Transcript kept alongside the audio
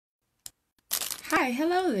Hi,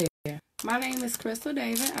 hello there. My name is Crystal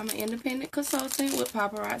David. I'm an independent consultant with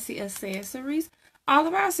Paparazzi Accessories. All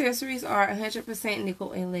of our accessories are 100%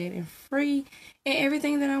 nickel and lead and free. And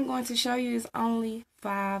everything that I'm going to show you is only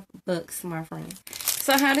 $5, my friend.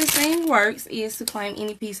 So how this thing works is to claim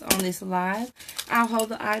any piece on this live. I'll hold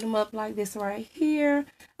the item up like this right here.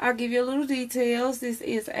 I'll give you a little details. This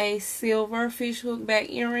is a silver fishhook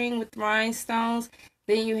back earring with rhinestones.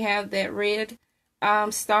 Then you have that red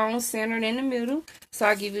stone centered in the middle. So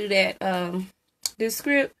I'll give you that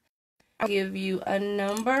description. I'll give you a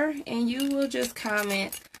number and you will just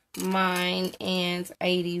comment mine and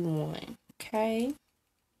 81. Okay.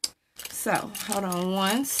 So hold on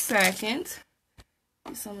one second.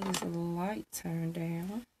 Get some of this light turned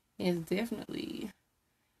down. It's definitely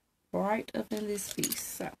bright up in this piece.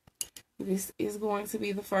 So this is going to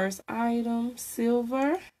be the first item.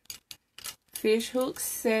 Silver fishhook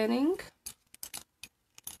setting.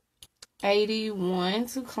 81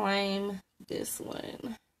 to claim this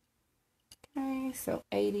one. Okay, so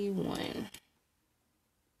 81.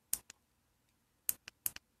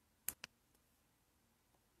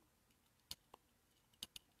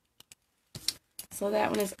 So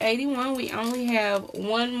that one is 81. We only have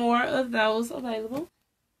one more of those available.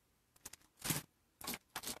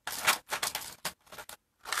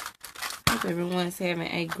 Hope everyone's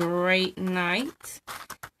having a great night.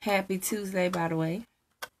 Happy Tuesday, by the way.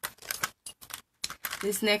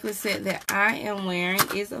 This necklace set that I am wearing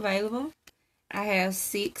is available. I have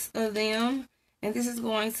 6 of them. And this is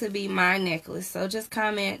going to be my necklace. So just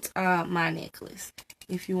comment my necklace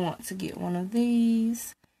if you want to get one of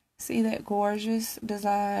these. See that gorgeous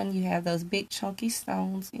design? You have those big chunky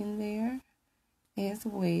stones in there as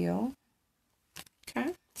well.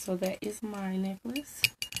 Okay, so that is my necklace.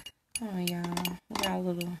 Oh, y'all, we got a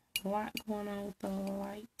little lot going on with the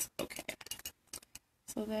light. Okay,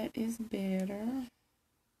 so that is better.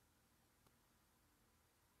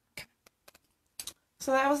 Okay.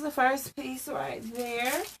 So that was the first piece right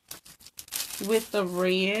there with the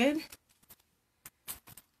red.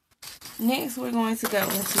 Next, we're going to go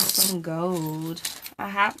into some gold. I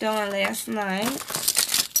hopped on last night,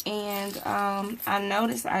 and I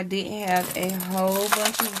noticed I didn't have a whole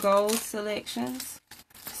bunch of gold selections.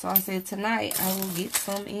 So I said tonight I will get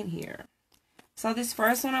some in here. So this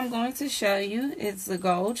first one I'm going to show you is the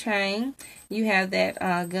gold chain. You have that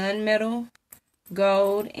gunmetal,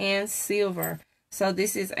 gold, and silver. So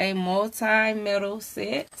this is a multi-metal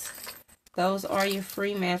set. Those are your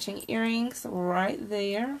free matching earrings right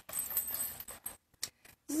there.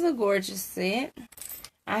 This is a gorgeous set.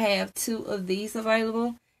 I have 2 of these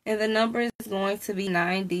available, and the number is going to be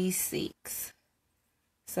 96.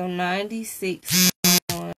 So 96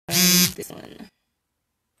 on this one.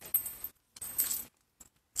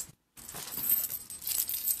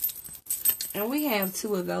 And we have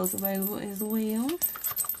 2 of those available as well.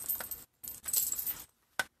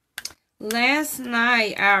 Last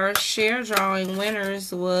night, our share drawing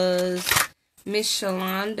winners was Miss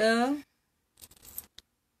Shalonda,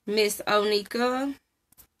 Miss Onika,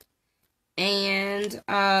 and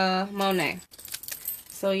Monet.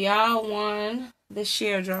 So y'all won the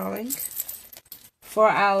share drawing for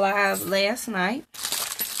our live last night.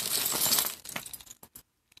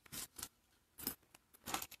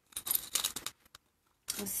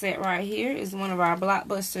 This set right here is one of our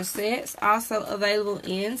blockbuster sets, also available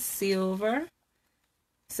in silver.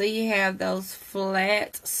 So you have those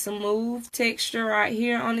flat, smooth texture right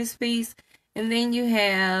here on this piece. And then you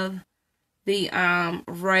have the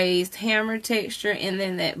raised hammer texture and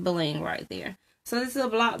then that bling right there. So this is a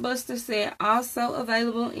blockbuster set, also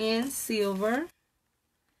available in silver.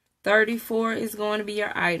 34 is going to be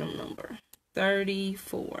your item number.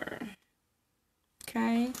 34.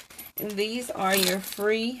 Okay. And these are your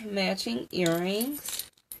free matching earrings.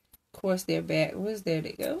 Of course, they're backwards. There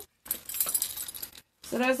they go.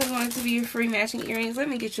 So those are going to be your free matching earrings. Let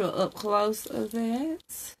me get you an up close of that.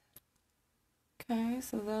 Okay,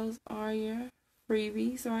 so those are your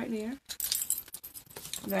freebies right there.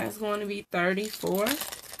 That's going to be 34.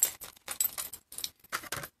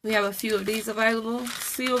 We have a few of these available,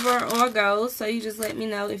 silver or gold. So you just let me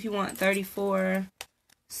know if you want 34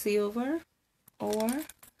 silver or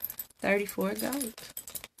 34 gold.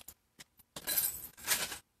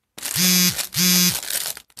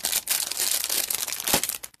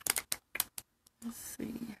 Let's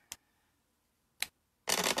see.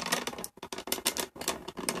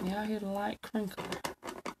 Y'all hear the light crinkle.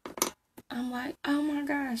 I'm like, oh my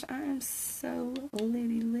gosh, I am so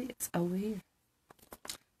litty lit over here.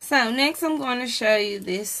 So next I'm going to show you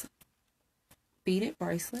this beaded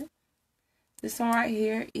bracelet. This one right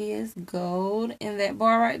here is gold, and that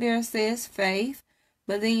bar right there says Faith.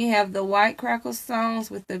 But then you have the white crackle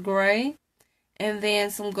stones with the gray. And then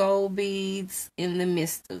some gold beads in the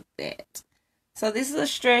midst of that. So this is a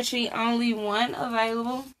stretchy, only one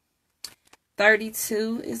available.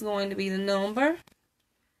 32 is going to be the number.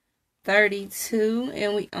 32,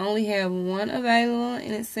 and we only have one available,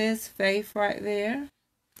 and it says Faith right there.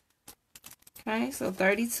 Okay, so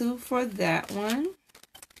 32 for that one.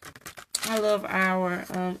 I love our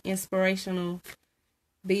inspirational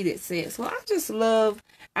beaded sets. Well, I just love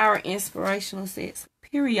our inspirational sets,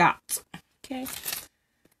 period. Okay,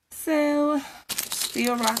 so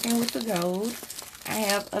still rocking with the gold. I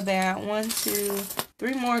have about 1, 2,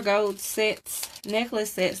 3 more gold sets,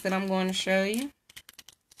 necklace sets that I'm going to show you.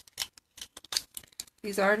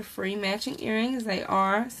 These are the free matching earrings. They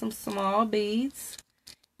are some small beads.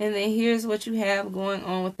 And then here's what you have going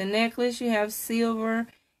on with the necklace. You have silver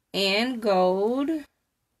and gold.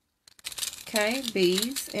 Okay,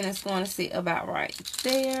 beads. And it's going to sit about right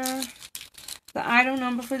there. The item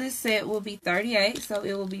number for this set will be 38. So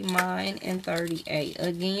it will be mine and 38.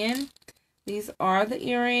 Again, these are the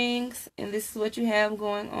earrings. And this is what you have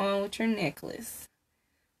going on with your necklace.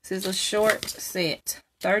 This is a short set.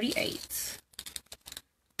 38.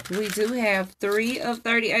 We do have 3 of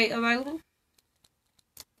 38 available.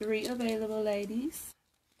 3 available, ladies.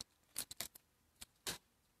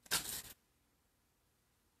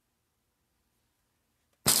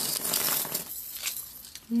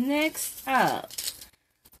 Next up,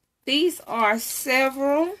 these are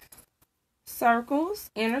several circles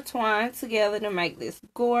intertwined together to make this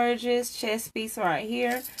gorgeous chest piece right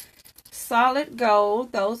here. Solid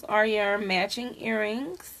gold. Those are your matching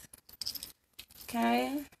earrings.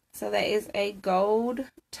 Okay. So that is a gold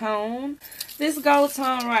tone. This gold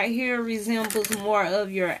tone right here resembles more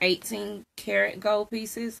of your 18 karat gold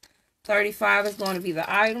pieces. 35 is going to be the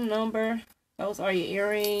item number. Those are your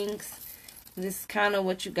earrings. This is kind of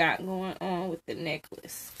what you got going on with the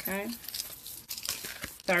necklace. Okay.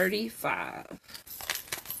 35.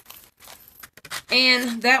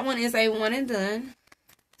 And that one is a one and done.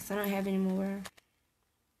 So I don't have any more.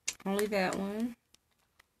 Only that one.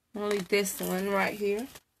 Only this one right here.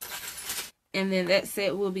 And then that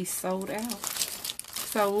set will be sold out.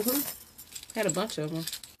 So, had a bunch of them.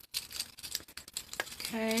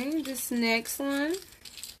 Okay, this next one.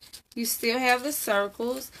 You still have the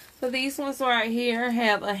circles. But these ones right here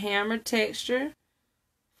have a hammer texture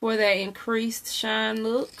for that increased shine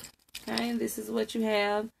look. Okay, this is what you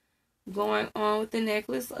have going on with the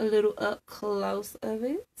necklace. A little up close of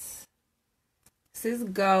it. This is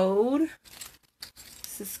gold.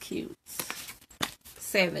 This is cute.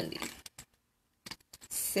 70.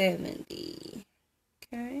 70.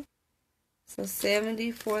 Okay. So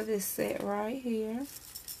 70 for this set right here.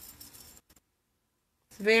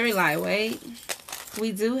 It's very lightweight.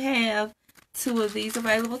 We do have 2 of these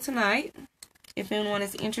available tonight. If anyone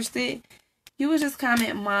is interested, you would just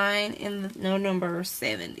comment mine in the number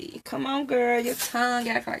 70. Come on, girl. Your tongue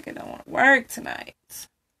act like it don't want to work tonight.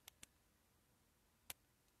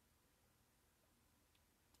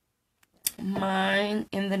 Mine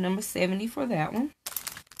in the number 70 for that one.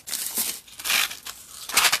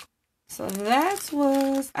 So that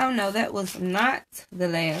was, oh no, that was not the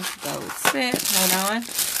last gold set. Hold on.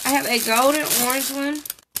 I have a golden orange one.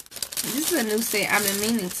 This is a new set. I've been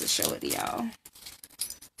meaning to show it to y'all.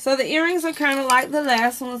 So the earrings are kind of like the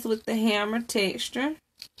last ones with the hammer texture.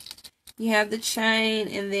 You have the chain,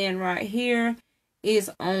 and then right here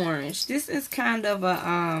is orange. This is kind of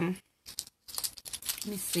a, let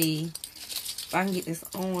me see if I can get this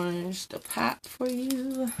orange to pop for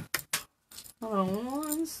you. Hold on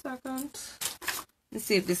 1 second. Let's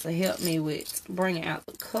see if this will help me with bringing out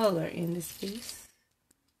the color in this piece.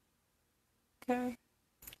 Okay.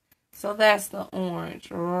 So that's the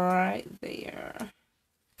orange right there.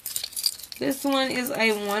 This one is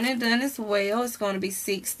a one and done as well. It's going to be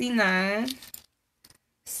 69.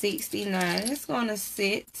 69. It's going to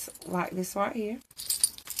sit like this right here.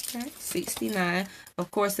 Okay. 69.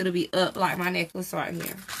 Of course, it'll be up like my necklace right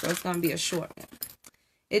here. So it's going to be a short one.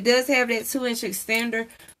 It does have that 2-inch extender,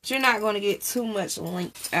 but you're not going to get too much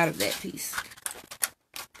length out of that piece.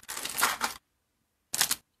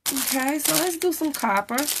 Okay, so let's do some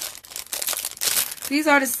copper. These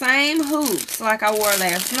are the same hoops like I wore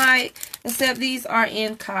last night, except these are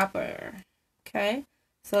in copper. Okay,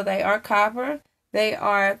 so they are copper. They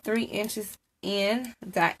are 3 inches in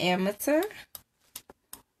diameter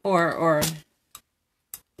or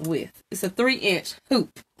width. It's a 3-inch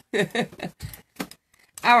hoop.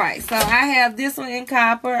 Alright, so I have this one in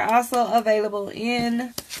copper, also available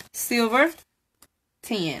in silver,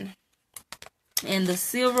 10. And the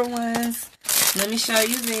silver ones Let me show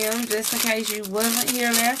you them just in case you wasn't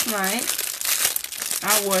here last night.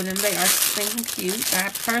 I wore them. They are stinking cute. I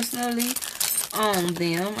personally own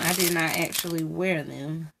them. I did not actually wear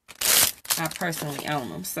them. I personally own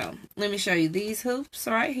them. So, let me show you these hoops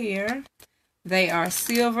right here. They are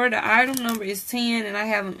silver. The item number is 10, and I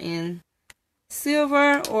have them in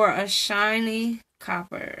silver or a shiny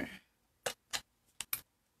copper.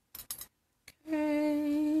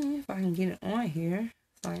 Okay, if I can get it on here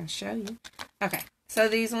so I can show you. Okay, so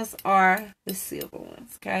these ones are the silver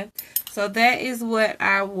ones, okay? So that is what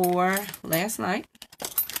I wore last night,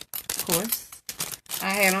 of course. I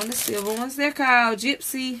had on the silver ones. They're called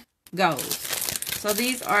Gypsy Golds. So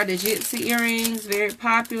these are the Gypsy earrings, very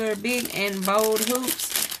popular, big and bold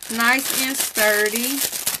hoops, nice and sturdy,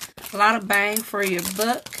 a lot of bang for your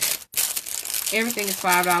buck. Everything is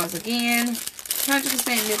 $5 again,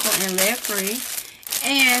 100% nickel and lead free.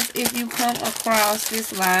 And if you come across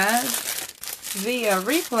this live via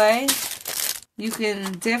replay, you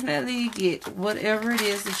can definitely get whatever it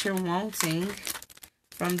is that you're wanting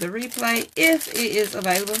from the replay if it is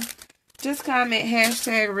available. Just comment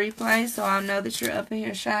hashtag replay so I'll know that you're up in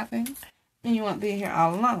here shopping and you won't be here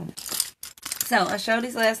all alone. So I showed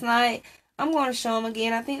these last night. I'm going to show them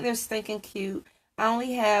again. I think they're stinking cute. I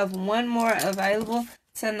only have one more available.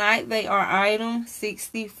 Tonight they are item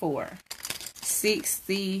 64.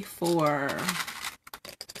 64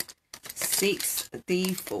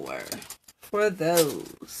 for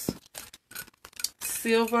those.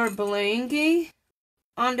 Silver blingy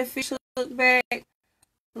on the fish look back.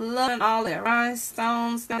 Loving all that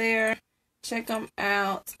rhinestones down there. Check them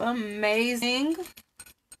out. Amazing.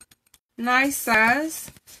 Nice size.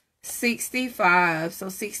 65. So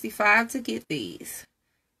 65 to get these.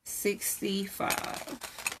 65.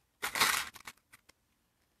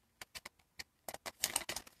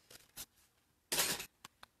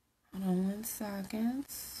 Hold on 1 second.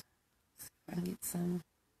 See if I can get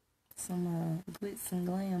some glitz and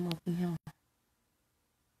glam up in here.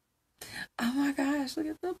 Oh my gosh, look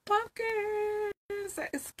at the pumpkins. That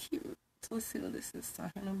is cute. Let's see what this is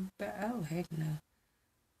talking about. Oh, heck no.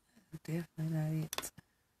 That's definitely not it.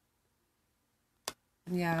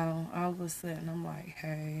 Y'all, all of a sudden, I'm like,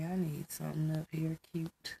 hey, I need something up here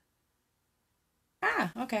cute.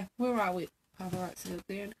 Ah, okay. We're right with paparazzi up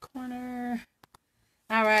there in the corner.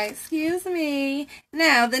 Alright, excuse me.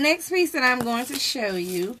 Now, the next piece that I'm going to show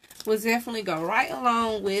you will definitely go right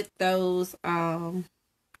along with those, okay,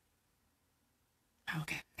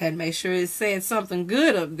 had to make sure it said something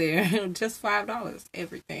good up there. Just $5,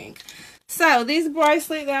 everything. So, this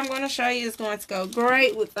bracelet that I'm going to show you is going to go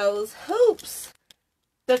great with those hoops.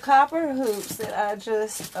 The copper hoops that I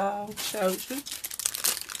just showed you.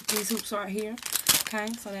 These hoops right here. Okay,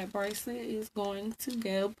 so that bracelet is going to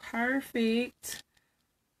go perfect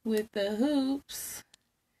with the hoops.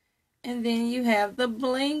 And then you have the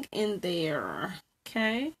bling in there.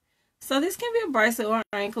 Okay. So this can be a bracelet or an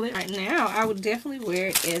anklet. Right now, I would definitely wear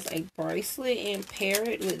it as a bracelet and pair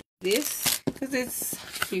it with this because it's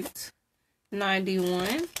cute.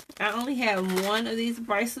 91. I only have one of these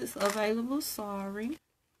bracelets available. Sorry.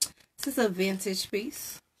 This is a vintage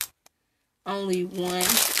piece. Only one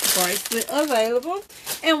bracelet available.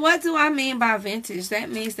 And what do I mean by vintage? That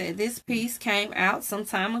means that this piece came out some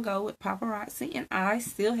time ago with paparazzi and I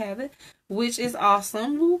still have it, which is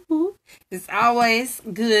awesome. Woo woo. It's always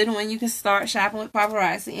good when you can start shopping with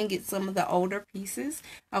paparazzi and get some of the older pieces,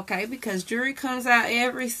 okay? Because jewelry comes out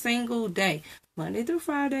every single day, Monday through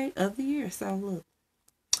Friday of the year. So look,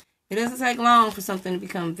 it doesn't take long for something to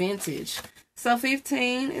become vintage. So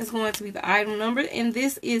 15 is going to be the item number, and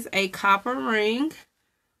this is a copper ring.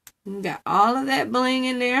 You got all of that bling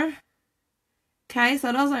in there. Okay,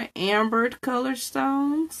 so those are ambered color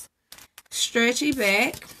stones. Stretchy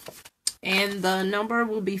back, and the number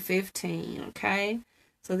will be 15, okay?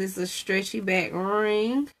 So this is a stretchy back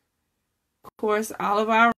ring. Of course, all of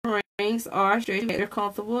our rings are stretchy back. They're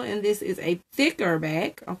comfortable, and this is a thicker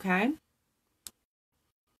back, okay?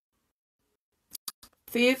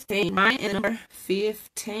 15, mine and number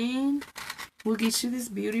 15 will get you this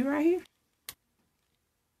beauty right here.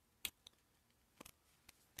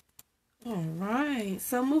 Alright,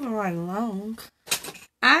 so moving right along,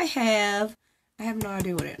 I have no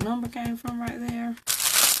idea where that number came from right there.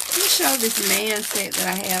 Let me show this man set that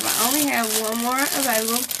I have. I only have one more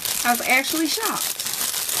available. I was actually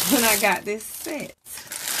shocked when I got this set.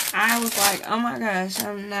 I was like, oh my gosh,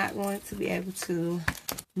 I'm not going to be able to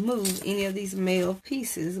move any of these male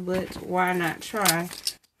pieces, but why not try?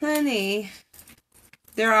 Honey,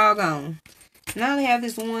 they're all gone. And I only have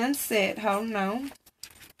this one set holding on.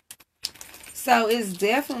 So it's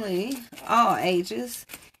definitely all ages.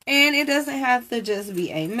 And it doesn't have to just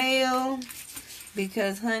be a male,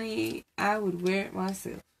 because, honey, I would wear it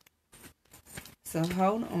myself. So,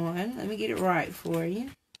 hold on. Let me get it right for you.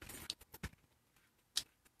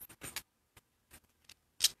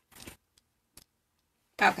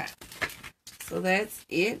 Okay. So, that's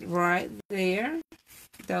it right there.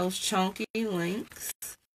 Those chunky links.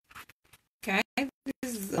 Okay.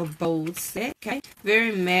 This is a bold set. Okay.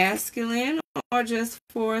 Very masculine, or just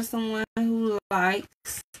for someone who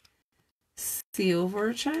likes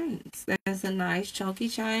silver chains. That's a nice chunky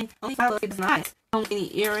chain. It's nice. So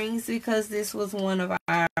many earrings, because this was one of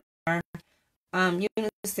our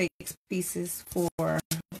unisex pieces for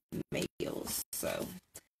males. So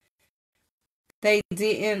they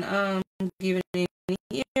didn't give it any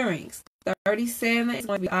earrings. 37 is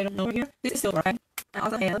going to be item over here. This is still right. I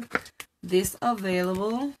also have this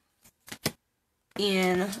available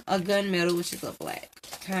in a gunmetal, which is a black.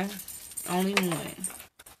 Okay, only one.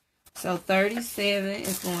 So 37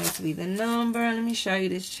 is going to be the number. Let me show you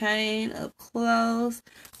this chain up close.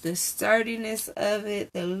 The sturdiness of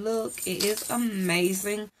it, the look, it is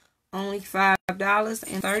amazing. Only $5,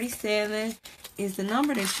 and 37 is the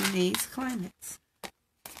number that you need to claim it.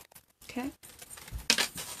 Okay.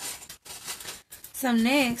 So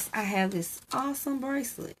next, I have this awesome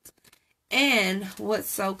bracelet. And what's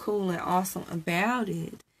so cool and awesome about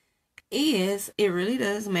it is it really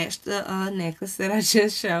does match the necklace that I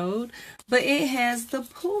just showed, but it has the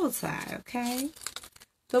pull tie, okay?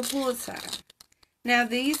 The pull tie. Now,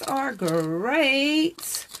 these are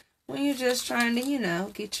great when you're just trying to, you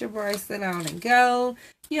know, get your bracelet on and go.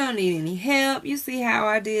 You don't need any help. You see how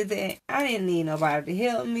I did that? I didn't need nobody to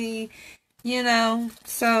help me, you know?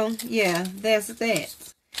 So, yeah, that's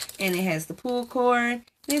that. And it has the pull cord.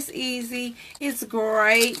 It's easy. It's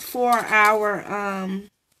great for our,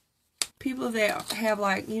 people that have,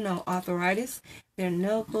 like, you know, arthritis, their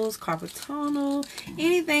knuckles, carpal tunnel,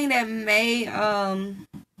 anything that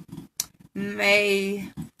may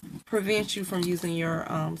prevent you from using your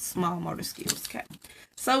small motor skills. Okay,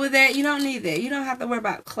 so with that, you don't need that. You don't have to worry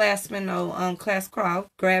about clasping no clasp crawl,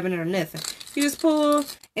 grabbing it or nothing. You just pull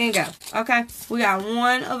and go. Okay, we got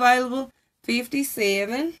one available.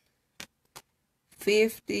 57,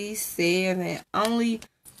 only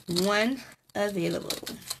one available.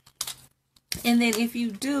 And then if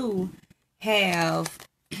you do have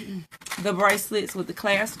the bracelets with the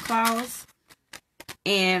clasp claws,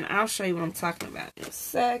 and I'll show you what I'm talking about in a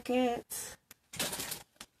second.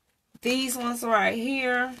 These ones right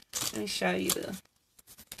here, let me show you if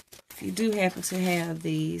you do happen to have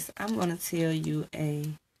these, I'm going to tell you a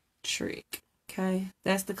trick. Okay,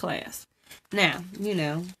 that's the clasp. Now, you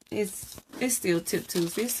know, it's still Tip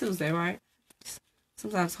Tuesday. It's Tuesday, right?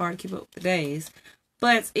 Sometimes it's hard to keep up with the days.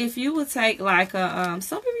 But if you would take like a,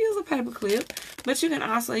 some people use a paper clip, but you can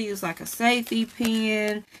also use like a safety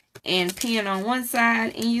pin and pin on one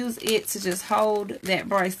side and use it to just hold that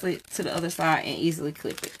bracelet to the other side and easily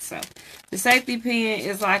clip it. So the safety pin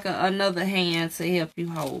is like another hand to help you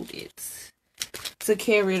hold it, to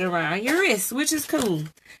carry it around your wrist, which is cool.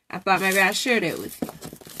 I thought maybe I'd share that with you.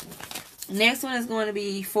 Next one is going to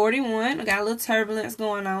be 41. I got a little turbulence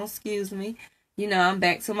going on, excuse me. You know, I'm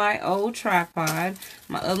back to my old tripod.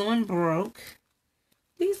 My other one broke.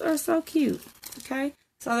 These are so cute. Okay,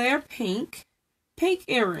 so they're pink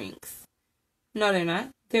earrings. No, they're not.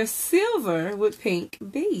 They're silver with pink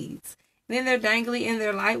beads. And then they're dangly and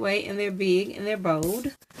they're lightweight and they're big and they're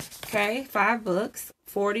bold. Okay, $5,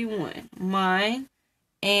 41. Mine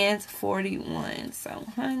and 41. So,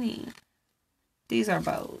 honey, these are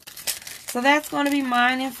bold. So that's going to be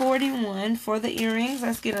mine and 41 for the earrings.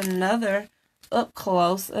 Let's get another up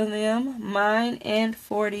close of them. Mine and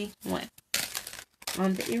 41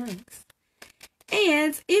 on the earrings.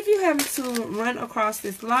 And if you happen to run across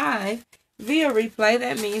this live via replay,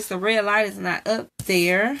 that means the red light is not up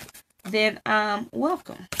there, then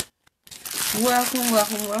welcome.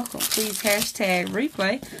 Welcome. Please hashtag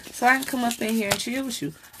replay so I can come up in here and chill with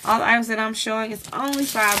you. All the items that I'm showing is only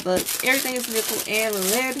 $5. Everything is nickel and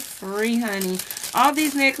lead free, honey. All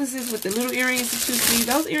these necklaces with the little earrings that you see,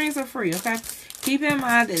 those earrings are free, okay? Keep in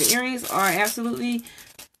mind that the earrings are absolutely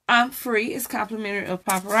free. It's complimentary of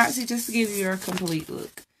Paparazzi, just to give you your complete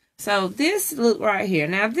look. So this look right here.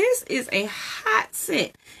 Now this is a hot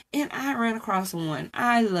set. And I ran across one.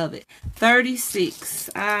 I love it. 36.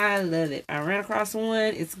 I love it. I ran across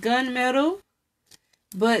one. It's gunmetal.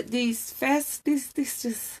 But these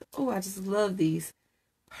just, oh, I just love these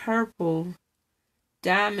purple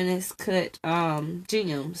diamond cut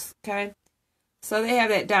gems. Okay. So they have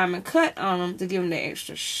that diamond cut on them to give them the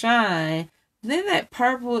extra shine. Then that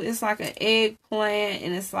purple is like an eggplant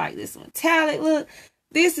and it's like this metallic look.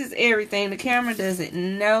 This is everything. The camera doesn't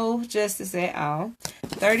know justice at all.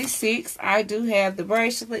 36. I do have the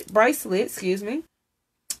bracelet, excuse me.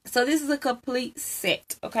 So this is a complete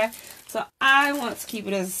set, okay? So I want to keep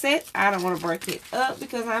it as a set. I don't want to break it up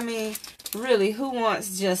because, I mean, really, who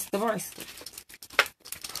wants just the bracelet?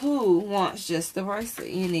 Who wants just the bracelet?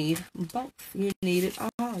 You need both. You need it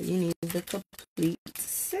all. You need the complete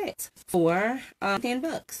set for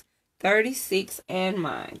 $10. 36 and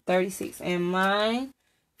mine. 36 and mine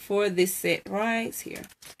for this set right here.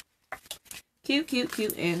 Cute, cute,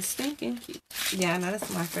 cute, and stinking cute. Yeah, I know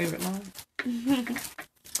that's my favorite line.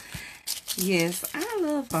 Yes, I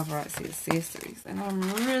love Paparazzi accessories, and I'm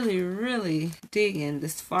really, really digging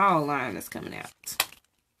this fall line that's coming out.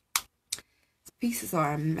 These pieces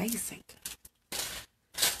are amazing.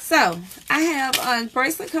 So, I have a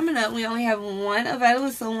bracelet coming up. We only have one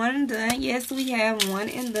available, so one and done. Yes, we have one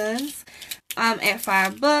and done's at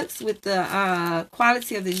 $5 with the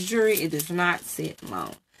quality of this jewelry. It does not sit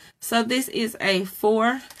long. So, this is a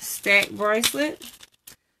 4-stack bracelet.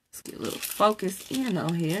 Let's get a little focus in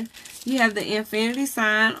on here. You have the infinity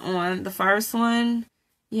sign on the first one.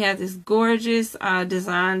 You have this gorgeous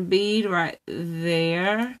design bead right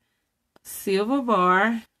there. Silver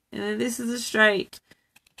bar. And then this is a straight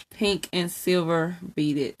pink and silver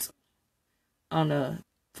beaded on the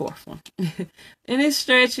fourth one. And it's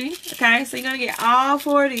stretchy. Okay, so you're going to get all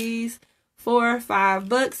 4 of these for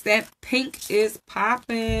 $5. That pink is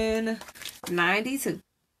popping. 92.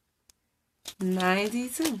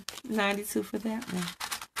 92 for that one.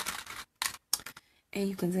 And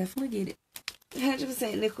you can definitely get it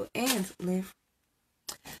 100% nickel and lift.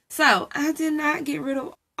 So I did not get rid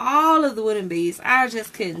of all of the wooden beads. I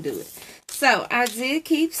just couldn't do it. So I did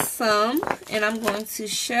keep some, and I'm going to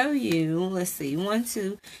show you. Let's see, 1,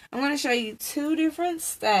 2. I'm going to show you 2 different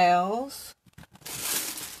styles.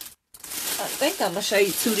 I think I'm going to show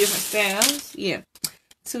you 2 different styles. Yeah,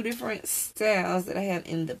 2 different styles that I have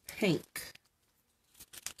in the pink.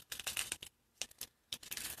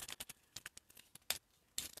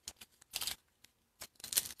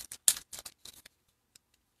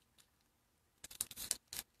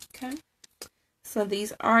 Okay, so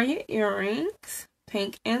these are your earrings,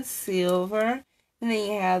 pink and silver, and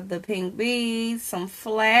then you have the pink beads, some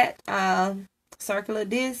flat circular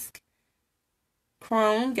disc,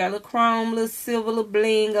 chrome, got a little chrome, little silver, little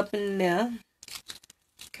bling up in there.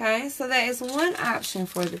 Okay, so that is one option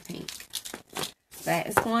for the pink. That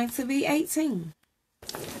is going to be 18.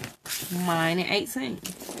 Mine at 18.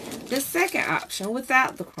 The second option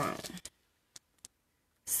without the chrome.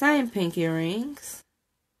 Same pink earrings.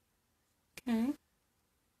 Okay.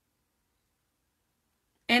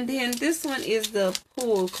 And then this one is the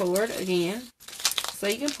pull cord again. So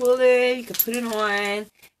you can pull it, you can put it on,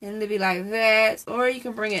 and it'll be like that. Or you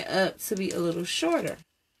can bring it up to be a little shorter.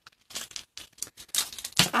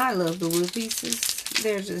 I love the wood pieces.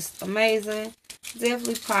 They're just amazing.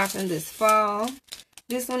 Definitely popping this fall.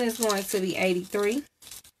 This one is going to be 83.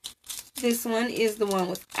 This one is the one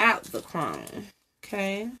without the chrome.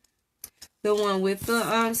 Okay. The one with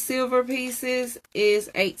the silver pieces is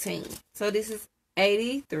 18. So this is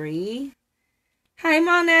 83. Hey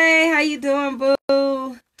Monet, how you doing,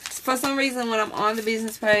 boo? For some reason, when I'm on the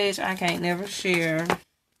business page, I can't never share.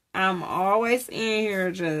 I'm always in here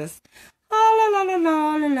just oh, la la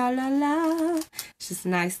la la la la la. It's just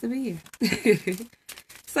nice to be here.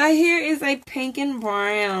 So here is a pink and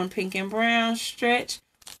brown stretch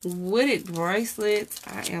wooded bracelet.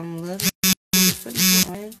 I am loving this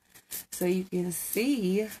one. So you can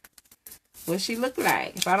see what she look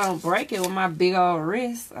like if I don't break it with my big old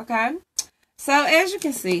wrist. Okay, so as you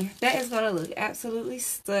can see, that is going to look absolutely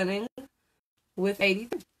stunning with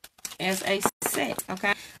 83 as a set.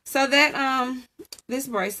 Okay, so that this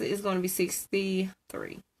bracelet is going to be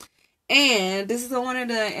 63, and this is the one and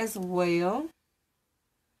done as well.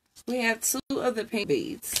 We have 2 of the pink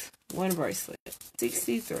beads, 1 bracelet,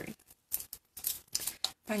 63.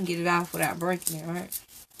 If I can get it off without breaking it, right?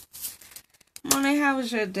 Monet, how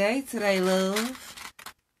was your day today, love?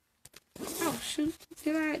 Oh shoot,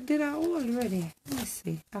 did I order already? Let me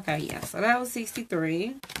see. Okay, yeah, so that was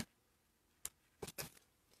 63.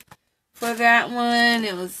 For that one,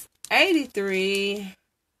 it was 83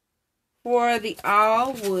 for the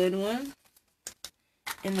all wood one.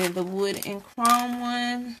 And then the wood and chrome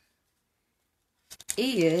one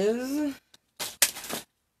is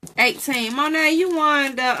 18. Monet, you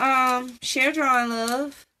won the share drawing,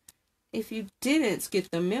 love. If you didn't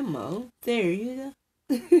get the memo, there you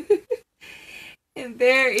go. And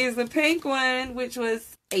there is the pink one, which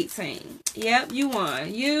was 18. Yep, you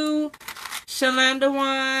won. You Shalanda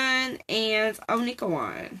one, and Onika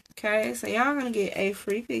one. Okay, so y'all gonna get a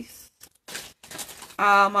free piece.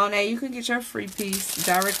 Monet, you can get your free piece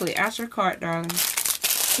directly out your cart, darling.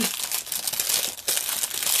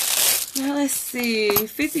 Now let's see,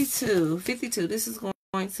 52. 52. This is going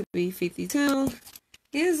to be 52.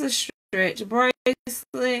 Here's a stretch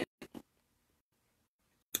bracelet.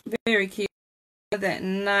 Very cute. That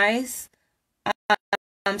nice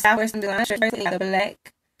Southwestern design stretch bracelet. The black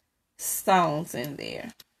stones in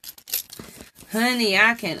there. Honey,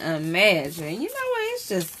 I can imagine. You know what? It's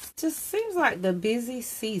just seems like the busy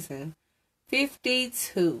season.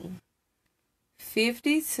 52.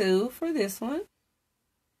 52 for this one.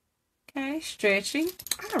 Okay, stretchy.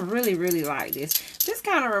 I really, really like this. This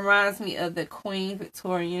kind of reminds me of the Queen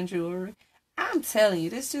Victorian jewelry. I'm telling you,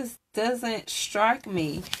 this just doesn't strike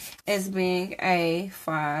me as being a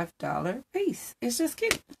 $5 piece. It's just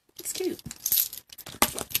cute. It's cute.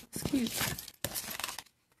 It's cute.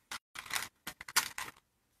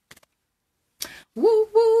 Woo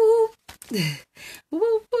woo.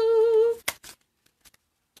 Woo woo.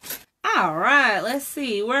 All right, let's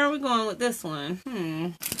see. Where are we going with this one?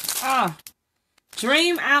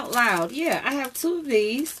 Dream Out Loud. Yeah, I have two of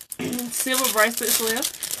these silver bracelets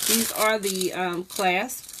left. These are the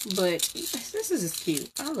clasps, but this is just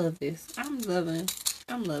cute. I love this. I'm loving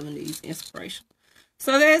these inspirational.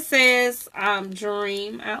 So that says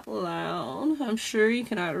Dream Out Loud. I'm sure you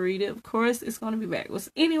cannot read it. Of course, it's going to be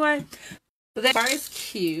backwards. Anyway, but that is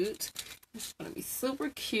cute. It's going to be super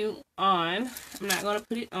cute on. I'm not going to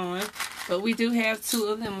put it on, but we do have two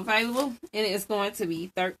of them available, and it's going to be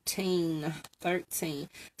 13. 13.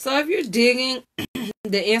 So if you're digging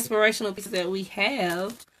the inspirational pieces that we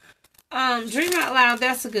have, Dream Out Loud,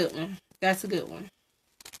 that's a good one. That's a good one.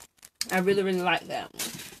 I really, really like that one.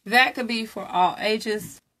 That could be for all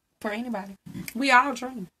ages, for anybody. We all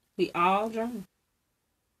dream. We all dream.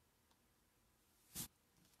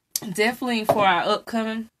 Definitely for our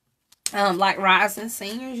upcoming like rising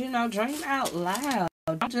seniors, you know, dream out loud.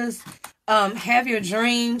 Don't just have your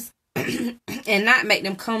dreams and not make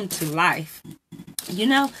them come to life. You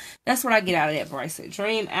know, that's what I get out of that bracelet.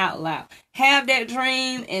 Dream out loud. Have that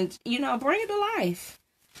dream and, you know, bring it to life.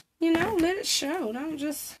 You know, let it show. Don't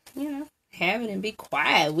just, you know, have it and be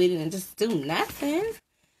quiet with it and just do nothing.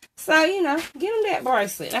 So, you know, get them that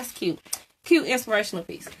bracelet. That's cute. Cute inspirational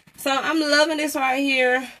piece. So, I'm loving this right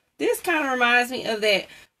here. This kind of reminds me of that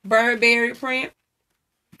Burberry print.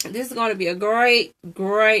 This is going to be a great,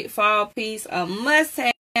 great fall piece. A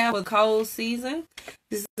must-have for cold season.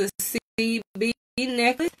 This is the CB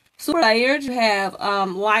necklace. Super layered. You have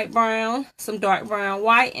light brown, some dark brown,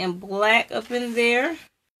 white, and black up in there.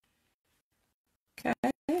 Okay,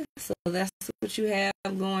 so that's what you have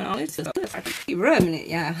going on. It's just, I keep rubbing it,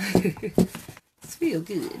 y'all. It feels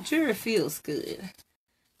good. Jewelry feels good.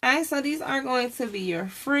 Alright, so these are going to be your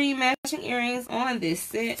free matching earrings on this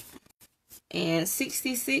set. And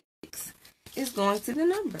 66 is going to the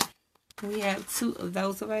number. We have two of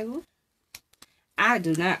those available. I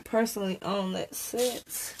do not personally own that set.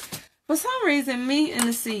 For some reason, me and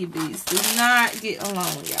the CBs do not get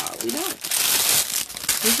along, y'all. We don't.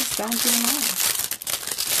 We just don't get along.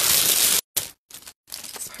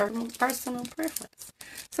 It's personal preference.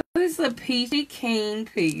 So this is a Peachy King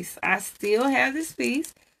piece. I still have this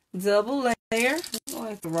piece. Double layer. I'm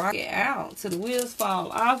going to rock it out till the wheels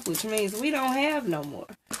fall off, which means we don't have no more.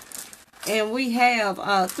 And we have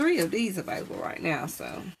 3 of these available right now,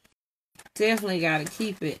 so definitely got to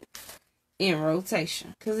keep it in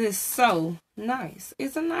rotation because it's so nice.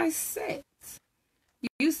 It's a nice set.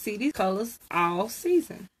 You see these colors all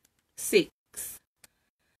season. 6.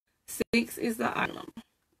 6 is the item.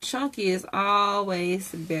 Chunky is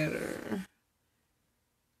always better.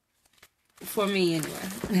 For me, anyway.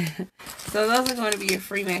 So those are going to be your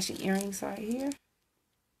free matching earrings right here.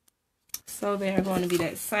 So they're going to be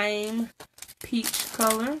that same peach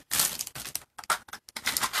color.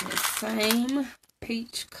 The same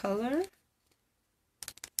peach color.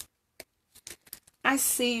 I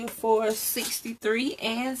see you for 63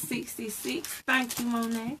 and 66. Thank you,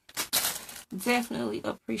 Monet. Definitely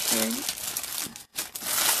appreciate it.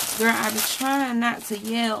 Girl, I be trying not to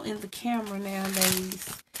yell in the camera nowadays.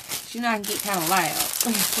 You know, I can get kind of loud.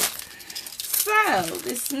 So,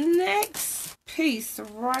 this next piece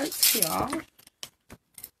right here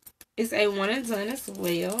is a one and done as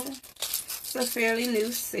well. It's a fairly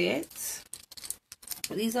new set.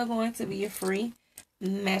 These are going to be your free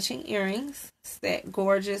matching earrings. It's that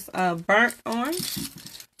gorgeous burnt orange,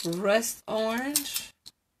 rust orange.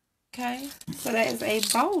 Okay, so that is a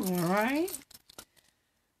bold one, right?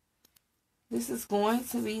 This is going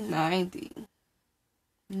to be 90.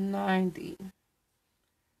 90.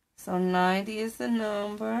 So 90 is the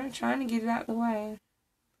number. I'm trying to get it out the way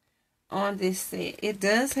on this set. It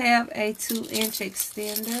does have a 2-inch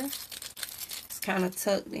extender. It's kind of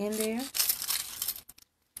tucked in there.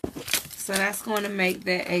 So that's going to make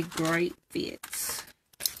that a great fit.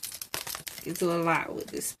 You do a lot with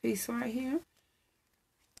this piece right here.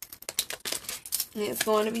 And it's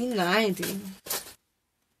going to be 90.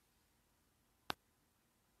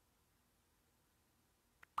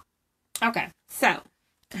 Okay, so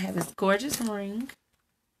I have this gorgeous ring.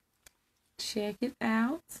 Check it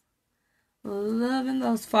out. Loving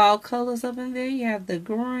those fall colors up in there. You have the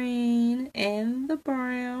green and the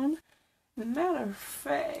brown. Matter of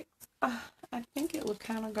fact, I think it would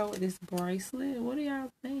kind of go with this bracelet. What do y'all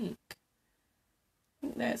think? I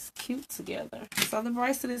think that's cute together. So the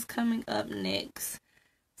bracelet is coming up next.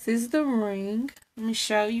 This is the ring. Let me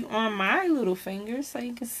show you on my little finger so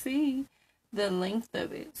you can see the length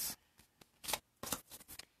of it.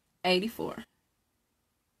 84.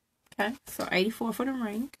 Okay, so 84 for the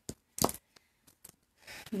ring.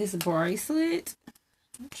 This bracelet,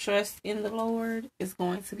 trust in the Lord, is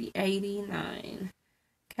going to be 89.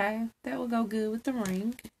 Okay, that will go good with the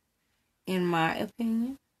ring, in my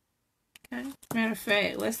opinion. Okay, matter of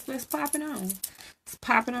fact, let's pop it on. Let's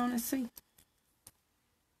pop it on and see.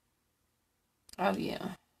 Oh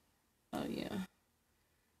yeah, oh yeah,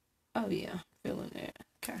 oh yeah, feeling that.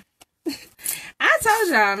 Okay. I told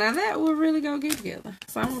y'all, now that will really go good together.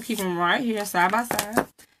 So I'm going to keep them right here side by side.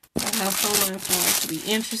 I know someone's going to be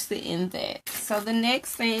interested in that. So the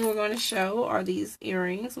next thing we're going to show are these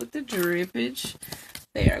earrings with the drippage.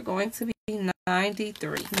 They are going to be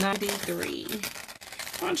 93. 93. I'm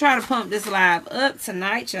going to try to pump this live up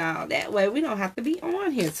tonight, y'all. That way we don't have to be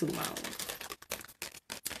on here too long.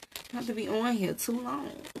 Have to be on here too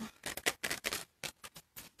long.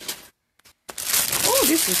 Oh,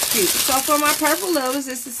 this is cute. So for my purple lovers,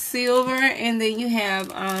 this is silver, and then you have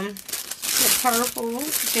the purple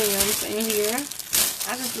gems in here.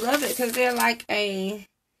 I just love it because they're like a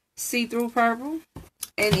see-through purple,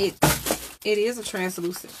 and it is a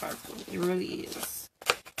translucent purple. It really is.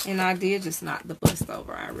 And I did just knock the bust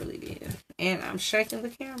over. I really did. And I'm shaking the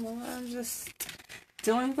camera. I'm just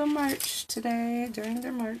doing the merch today. Doing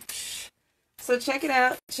the merch. So check it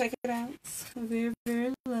out. Check it out. Very,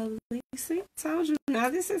 very lovely. See, I told you. Now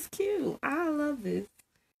this is cute. I love this. It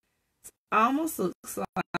almost looks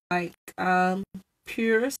like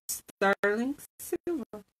pure sterling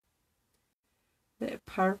silver. That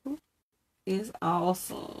purple is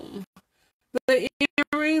awesome. The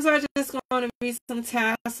earrings are just going to be some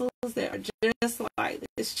tassels that are just like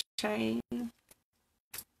this chain.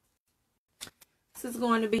 This is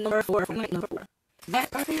going to be number 4 for night number 4.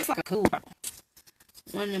 That purple is like a cool purple.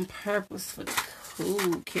 One of them purples for the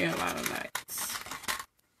cool Carolina nights.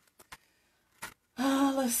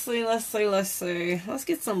 Oh, let's see. Let's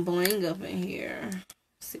get some bling up in here.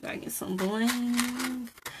 See if I can get some bling.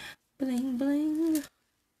 Bling, bling.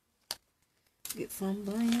 Get some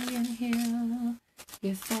bling in here.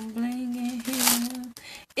 Get some bling in here.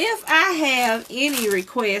 If I have any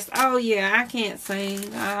requests, oh yeah, I can't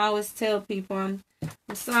sing. I always tell people I'm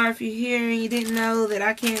sorry if you're here and you didn't know that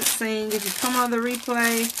I can't sing. If you come on the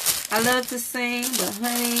replay, I love to sing, but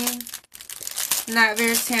honey, not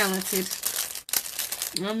very talented.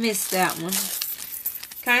 I missed that one.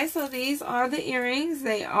 Okay, so these are the earrings.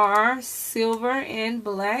 They are silver and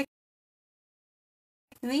black.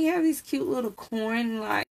 And then you have these cute little coin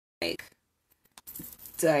like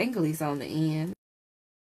danglies on the end.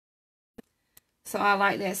 So I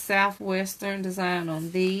like that Southwestern design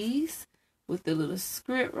on these with the little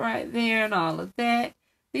script right there and all of that.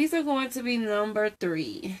 These are going to be number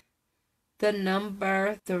 3. The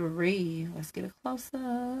number 3. Let's get a close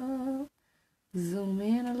up. Zoom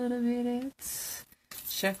in a little bit.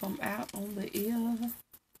 Check them out on the ear.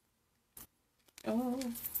 Oh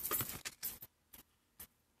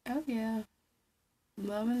yeah.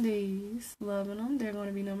 Loving these. Loving them. They're going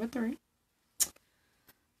to be number 3.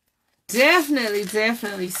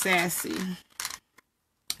 Definitely sassy.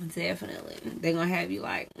 Definitely. They're going to have you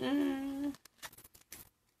like,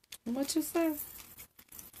 what you say?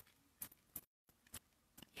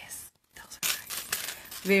 Yes, those are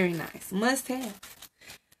nice. Very nice. Must have.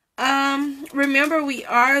 Remember we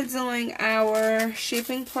are doing our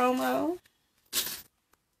shipping promo.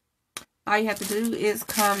 All you have to do is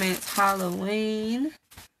comment Halloween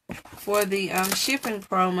for the shipping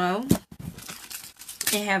promo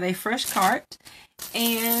and have a fresh cart,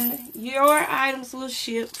 and your items will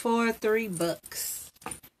ship for $3.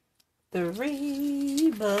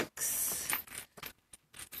 $3.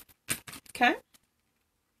 Okay?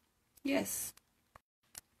 Yes.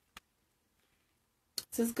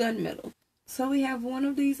 This is gunmetal. So we have one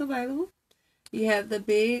of these available. You have the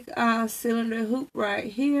big cylinder hoop right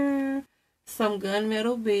here, some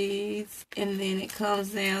gunmetal beads, and then it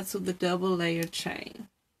comes down to the double layer chain.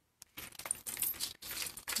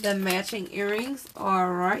 The matching earrings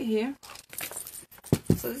are right here.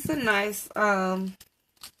 So this is a nice gunmetal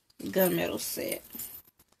set.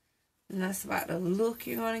 And that's about the look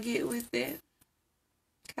you're going to get with it.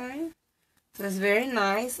 Okay. So it's very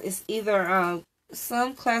nice. It's either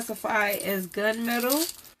some classify as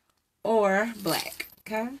gunmetal or black.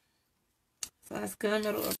 Okay. So that's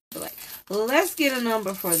gunmetal or black. Let's get a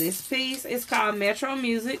number for this piece. It's called Metro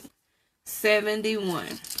Music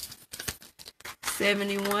 71.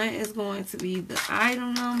 71 is going to be the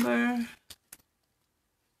item number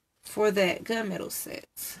for that gunmetal set.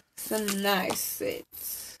 It's a nice set.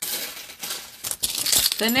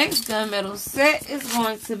 The next gunmetal set is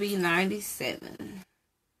going to be 97.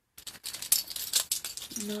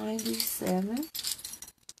 97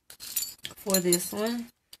 for this one.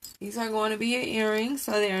 These are going to be an earring,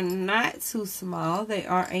 so they are not too small. They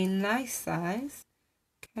are a nice size.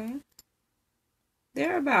 Okay.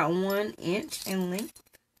 They're about 1 inch in length,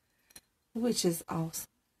 which is awesome.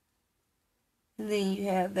 And then you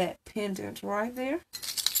have that pendant right there.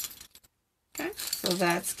 Okay, so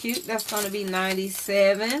that's cute. That's going to be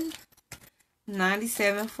 97.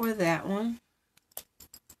 97 for that one.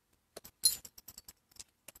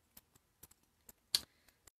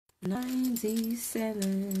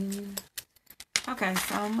 $97. Okay,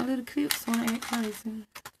 so I'm a little cute, so I ain't crazy.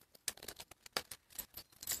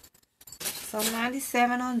 So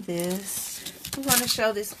 97 on this. I'm going to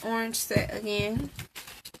show this orange set again.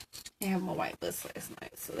 I have my white bust last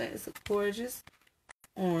night, so that is a gorgeous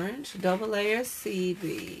orange double layer seed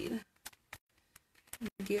bead.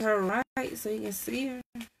 Get her right so you can see her.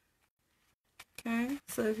 Okay,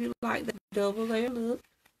 so if you like the double layer look,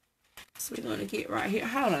 so we're going to get right here.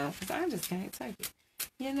 Hold on, because I just can't take it.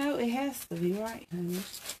 You know, it has to be right, honey.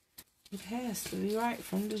 It has to be right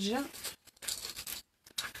from the jump.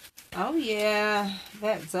 Oh, yeah,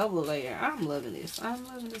 that double layer. I'm loving this. I'm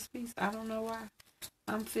loving this piece. I don't know why.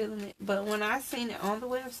 I'm feeling it. But when I seen it on the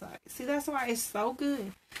website, see, that's why it's so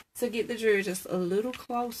good to get the jewelry just a little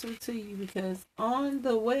closer to you, because on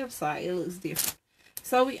the website, it looks different.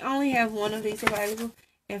 So we only have one of these available,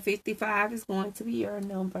 and 55 is going to be your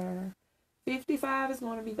number. 55 is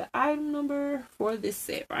going to be the item number for this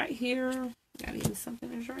set right here. Gotta give me something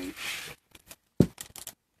to drink.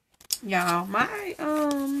 Y'all, my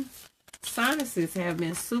sinuses have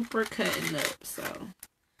been super cutting up, so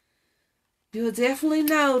you'll definitely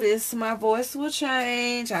notice my voice will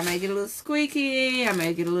change. I may get a little squeaky, I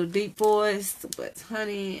may get a little deep voice, but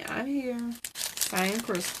honey, I'm here. Same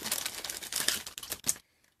crystal.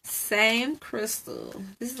 Same crystal.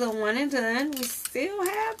 This is a one and done. We still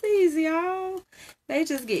have these, y'all. They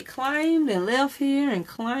just get claimed and left here and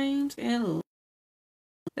claimed and left.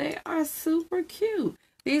 They are super cute.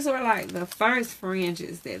 These were like the first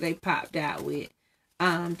fringes that they popped out with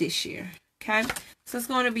this year. Okay, so it's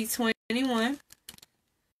going to be 21.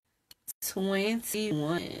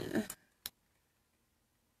 21.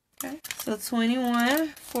 Okay, so 21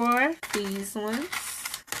 for these ones.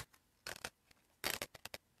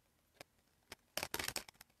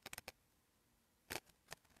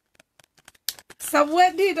 So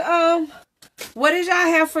what did y'all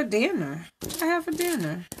have for dinner? What I have for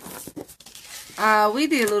dinner? We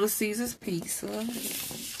did Little Caesars pizza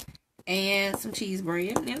and some cheese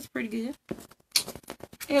bread, and it was pretty good.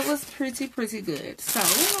 It was pretty good. So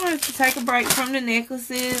we're going to take a break from the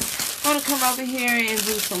necklaces. I'm going to come over here and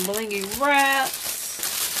do some blingy wraps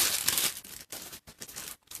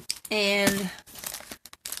and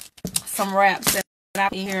some wraps that I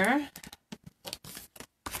here.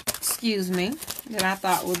 Excuse me, that I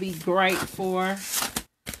thought would be great for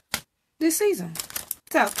this season.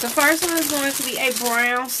 So, the first one is going to be a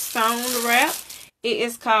brown stone wrap. It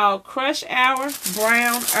is called Crush Hour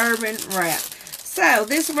Brown Urban Wrap. So,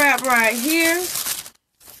 this wrap right here,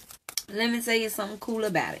 let me tell you something cool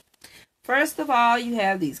about it. First of all, you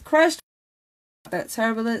have these crushed, that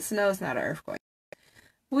turbulence, no, it's not an earthquake.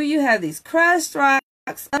 Well, you have these crushed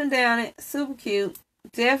rocks up and down it, super cute.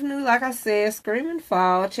 Definitely, like I said, screaming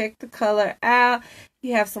fall. Check the color out.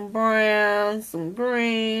 You have some brown, some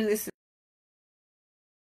green.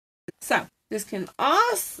 So, this can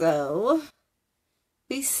also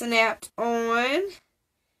be snapped on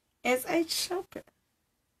as a choker.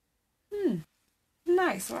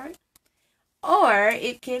 Nice, right? Or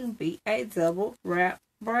it can be a double wrap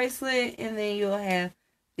bracelet, and then you'll have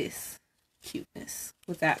this cuteness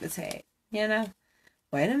without the tag. You know?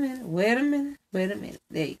 Wait a minute.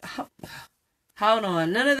 There you go. Hold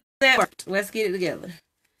on. None of that worked. Let's get it together.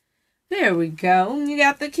 There we go. You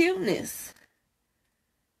got the cuteness.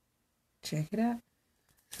 Check it out.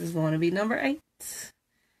 This is going to be number 8. It's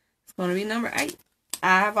going to be number 8.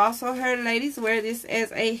 I've also heard ladies wear this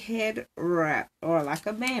as a head wrap or like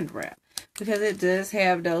a band wrap because it does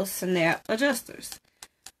have those snap adjusters.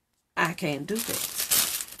 I can't do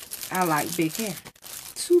that. I like big hair.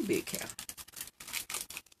 Too big hair.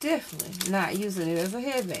 Definitely not using it as a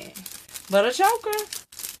headband. But a choker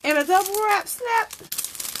and a double wrap snap.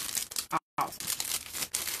 Awesome.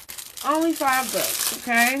 Only $5,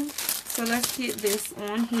 okay? So let's get this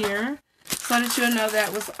on here so that you'll know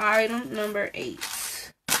that was item number 8.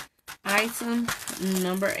 Item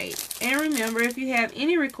number 8. And remember, if you have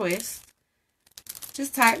any requests,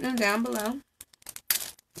 just type them down below.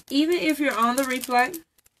 Even if you're on the replay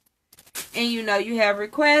and you know you have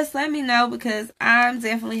requests, let me know because I'm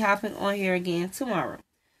definitely hopping on here again tomorrow.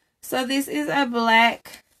 So this is a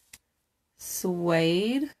black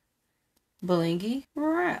suede blingy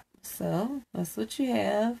wrap. So that's what you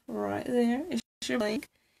have right there. It's your bling.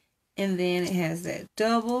 And then it has that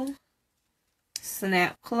double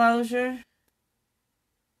snap closure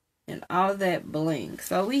and all that bling.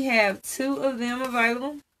 So we have 2 of them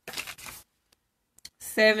available.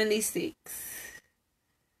 76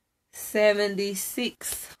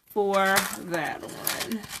 for that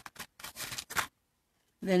one.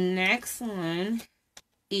 The next one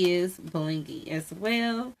is blingy as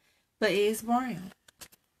well, but it's brown.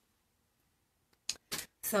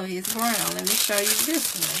 So it's brown. Let me show you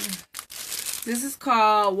this one. This is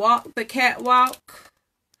called Walk the Catwalk.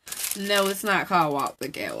 No, it's not called Walk the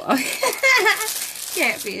Catwalk.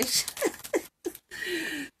 Catfish.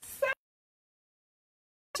 So,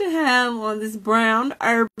 you have on this brown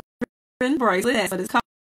urban bracelet. That's what it's called.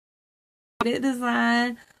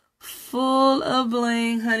 Design, full of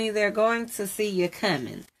bling, honey. They're going to see you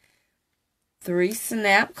coming. 3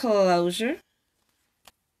 snap closure.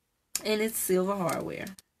 And it's silver hardware.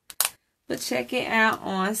 But check it out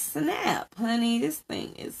on Snap. Honey, this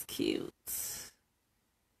thing is cute.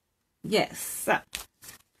 Yes. So,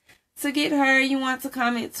 to get her, you want to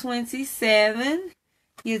comment 27.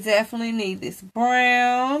 You definitely need this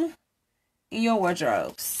brown in your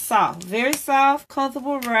wardrobe. Soft. Very soft,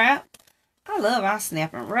 comfortable wrap. I love our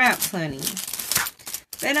Snap and wraps, honey.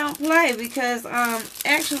 They don't play because,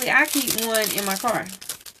 actually, I keep one in my car.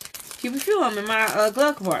 Keep a few of them in my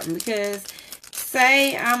glove compartment because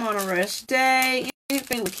say I'm on a rush day,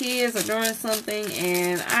 anything with kids or doing something,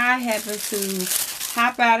 and I happen to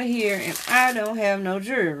hop out of here and I don't have no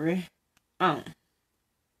jewelry on.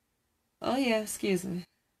 Oh yeah, excuse me.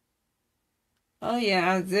 Oh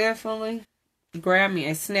yeah, I definitely grab me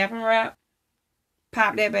a Snap and wrap,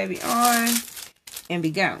 pop that baby on, and be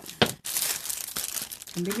gone.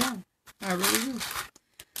 And be gone. I really do.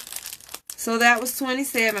 So that was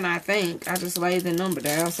 27, I think. I just laid the number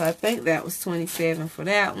down. So I think that was 27 for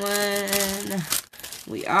that one.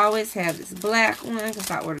 We always have this black one because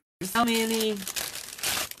I ordered so many.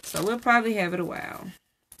 So we'll probably have it a while.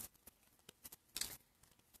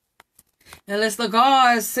 Unless the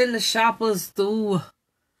guards send the shoppers through.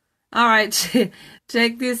 Alright,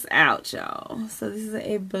 check this out, y'all. So this is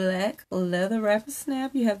a black leather wrapper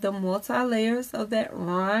snap. You have the multi-layers of that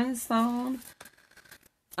rhinestone.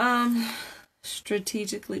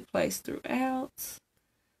 Strategically placed throughout.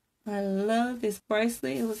 I love this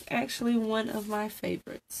bracelet. It was actually one of my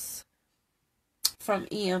favorites from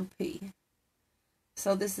EMP.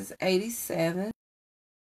 So this is 87.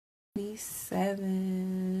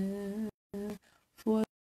 87 for the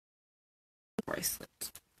bracelet.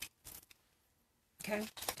 Okay,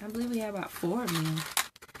 I believe we have about 4 of them.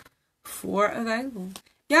 4 available.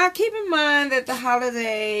 Y'all keep in mind that the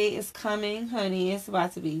holiday is coming, honey. It's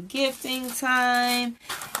about to be gifting time.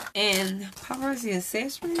 And Paparazzi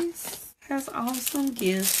Accessories has awesome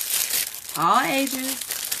gifts. All ages.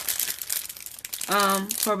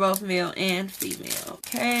 For both male and female.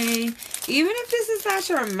 Okay. Even if this is not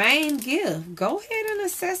your main gift, go ahead and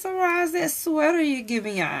accessorize that sweater you're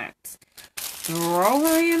giving your aunt. Throw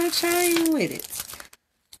her in a chain with it.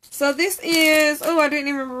 So this is, oh, I didn't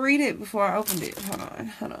even read it before I opened it.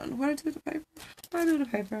 Hold on. Where do the paper?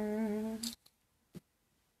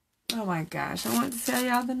 Oh my gosh, I want to tell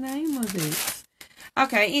y'all the name of this.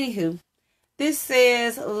 Okay, anywho. This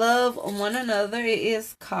says, love one another. It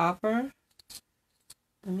is copper.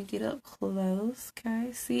 Let me get up close,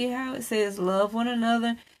 okay? See how it says love one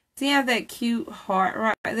another? See how that cute heart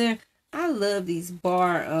right there? I love these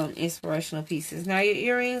bar inspirational pieces. Now, your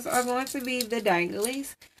earrings are going to be the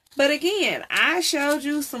danglies. But again, I showed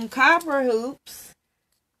you some copper hoops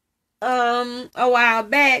a while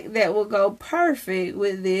back that will go perfect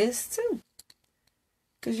with this too.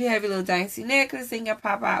 Because you have your little dainty necklace and you can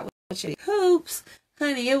pop out with your hoops.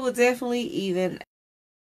 Honey, it will definitely even.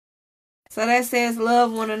 So that says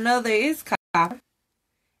love one another is copper.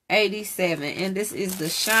 87. And this is the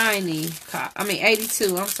shiny copper. I mean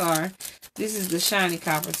 82, I'm sorry. This is the shiny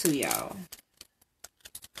copper too, y'all.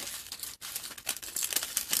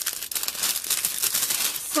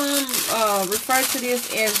 Some refer to this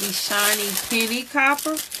as the shiny penny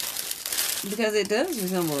copper. Because it does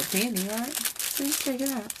resemble a penny, right? See, check it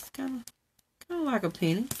out. It's kind of like a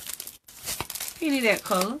penny. Penny that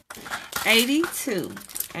color. 82.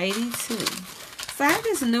 82. So I have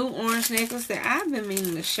this new orange necklace that I've been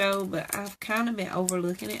meaning to show, but I've kind of been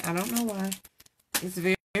overlooking it. I don't know why. It's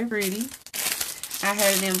very, very pretty. I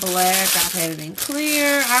had it in black. I've had it in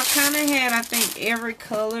clear. I've kind of had, I think, every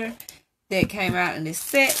color that came out in this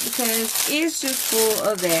set because it's just full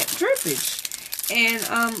of that drippage. And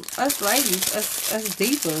us ladies, us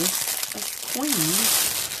divas, us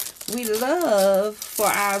queens, we love for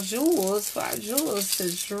our jewels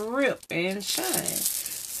to drip and shine.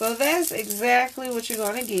 So that's exactly what you're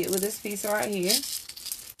going to get with this piece right here.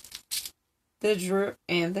 The drip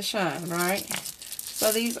and the shine, right?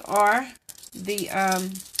 So these are the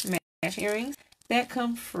match earrings that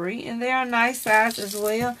come free. And they are nice size as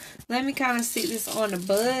well. Let me kind of sit this on the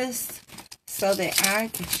bust so that I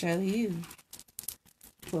can show you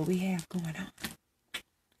what we have going on.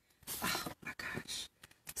 Oh my gosh.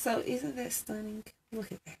 So isn't that stunning?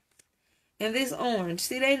 Look at that. And this orange.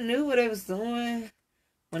 See, they knew what they was doing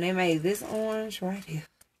when they made this orange right here.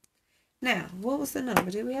 Now, what was the number?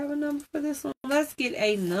 Did we have a number for this one? Let's get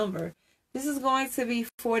a number. This is going to be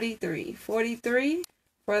 43. 43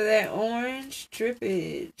 for that orange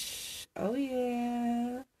drippage. Oh,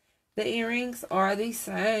 yeah. The earrings are the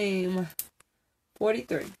same.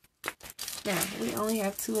 43. Now, we only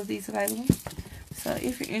have 2 of these available. So,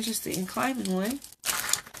 if you're interested in claiming one,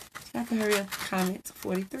 I can hurry up and comment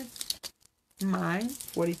 43. Mine,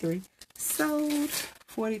 43. Sold,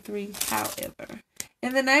 43, however.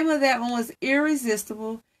 And the name of that one was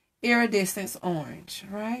Irresistible Iridescence Orange,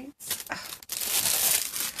 right? Oh.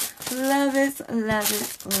 Love it, love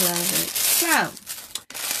it, love it. So,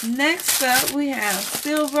 next up we have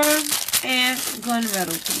silver and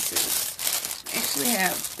gunmetal pieces. Actually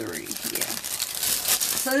have 3, yeah.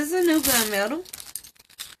 So this is a new gunmetal.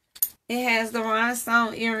 It has the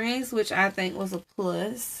rhinestone earrings, which I think was a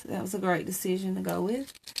plus. That was a great decision to go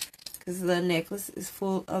with. Because the necklace is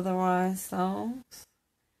full of the rhinestones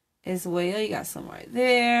as well. You got some right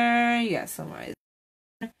there. You got some right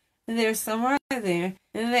there. And there's some right there.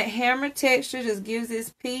 And that hammer texture just gives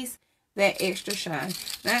this piece that extra shine.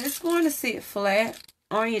 Now, it's going to sit flat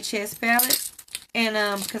on your chest palette.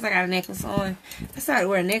 And because I got a necklace on, I started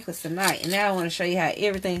wearing a necklace tonight. And now I want to show you how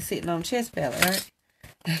everything's sitting on the chest palette, right?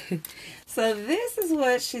 So this is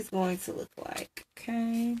what she's going to look like.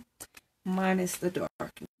 Okay. Minus the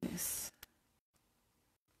darkness.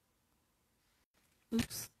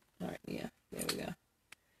 Oops. Alright, yeah. There we go.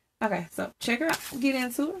 Okay, so check her out. Get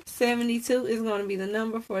into her. 72 is going to be the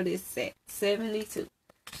number for this set. 72.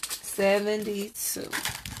 72.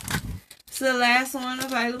 So the last one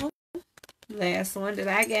available. Last one that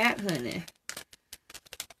I got, honey.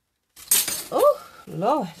 Oh,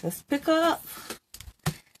 Lord. Let's pick her up.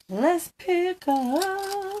 Let's pick her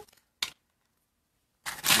up.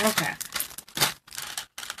 Okay.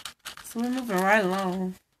 So we're moving right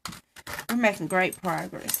along. We're making great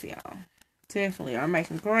progress, y'all. Definitely are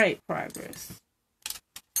making great progress.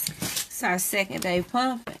 It's our second day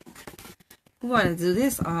pumping. We're going to do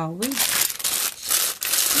this all week.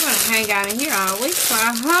 We're going to hang out in here all week. So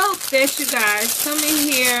I hope that you guys come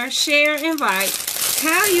in here, share, invite.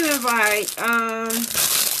 How you invite,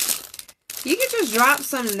 you can just drop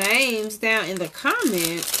some names down in the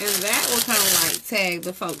comments, and that will kind of like tag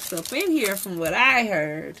the folks up in here from what I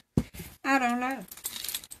heard. I don't know.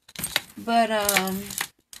 But,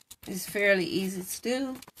 it's fairly easy to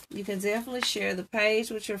do. You can definitely share the page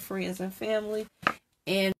with your friends and family,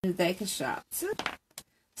 and they can shop too.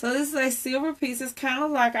 So this is a silver piece. It's kind of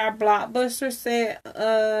like our Blockbuster set,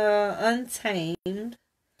 Untamed,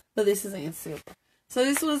 but this is in silver. So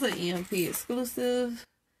this was an EMP exclusive.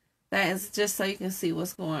 That is just so you can see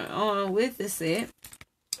what's going on with the set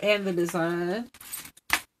and the design.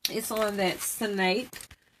 It's on that snake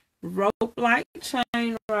rope-like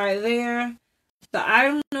chain right there. The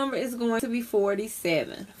item number is going to be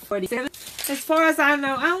 47. 47. As far as I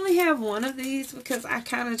know, I only have one of these because I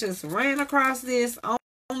kind of just ran across this on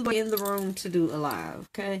the way in the room to do a live.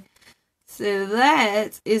 Okay. So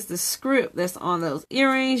that is the script that's on those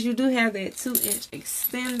earrings. You do have that 2-inch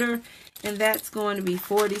extender, and that's going to be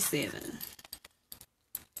 $47.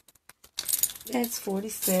 That's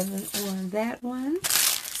 $47 on that one.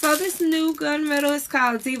 So this new gunmetal is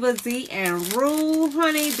called Diva D and Rule,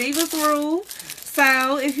 honey. Diva's Rule.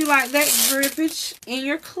 So if you like that grippage in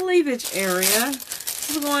your cleavage area,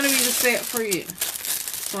 this is going to be the set for you.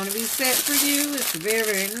 It's going to be set for you. It's very,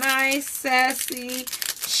 very nice, sassy,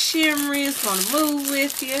 shimmery. It's going to move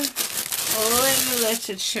with you. Let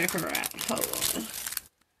you check her out. Hold on.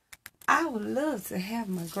 I would love to have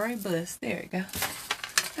my gray bust. There we go.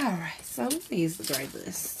 Alright, so let's use the gray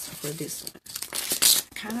bust for this one.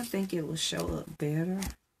 I kind of think it will show up better.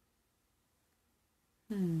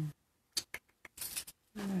 Let me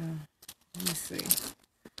see.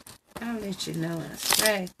 I'll let you know in a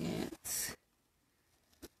second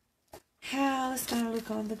how it's going to look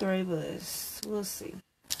on the gray bust. We'll see.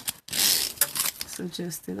 Let's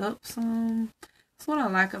adjust it up some. That's what I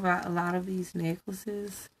like about a lot of these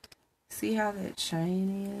necklaces. See how that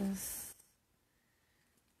chain is?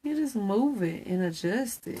 You just move it and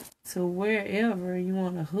adjust it to wherever you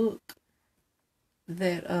want to hook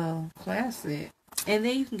that clasp at. And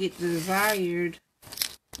then you can get the desired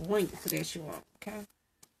length that you want, okay?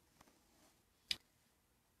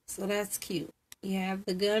 So that's cute. You have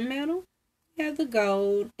the gunmetal, you have the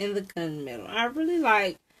gold, and the gunmetal. I really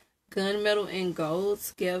like gunmetal and gold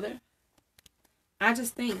together. I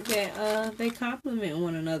just think that they complement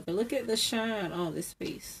one another. Look at the shine on this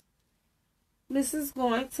piece. This is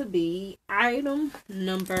going to be item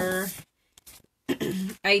number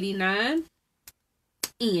 89.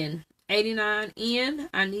 N. 89 N.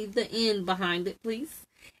 I need the N behind it, please.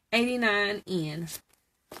 89 N.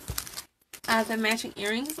 The matching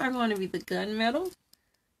earrings are going to be the gunmetal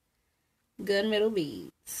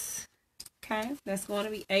beads. Okay, that's going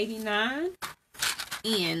to be 89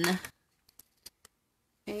 N.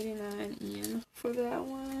 89 N for that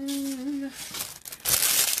one.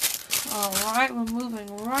 Alright, we're moving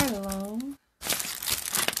right along.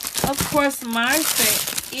 Of course, my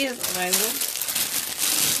set is available.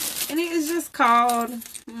 And it is just called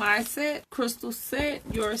My Set, Crystal Set,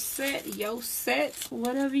 Your Set, Yo Set,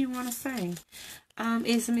 whatever you want to say.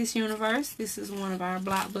 It's Miss Universe. This is one of our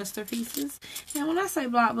blockbuster pieces. And when I say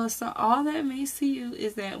blockbuster, all that means to you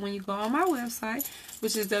is that when you go on my website,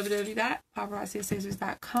 which is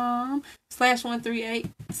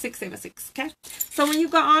www.paparazziaccessories.com/138676, okay? So when you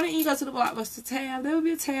go on it and you go to the blockbuster tab, there will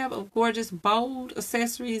be a tab of gorgeous, bold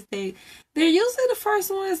accessories. They're usually the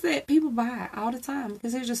first ones that people buy all the time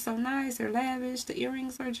because they're just so nice. They're lavish. The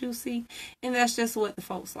earrings are juicy. And that's just what the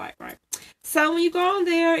folks like, right? So when you go on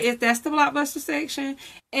there, that's the blockbuster section.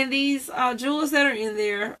 And these jewels that are in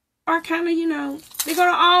there are kind of, they're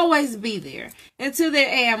going to always be there until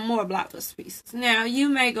they add more blockbuster pieces. Now, you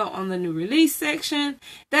may go on the new release section.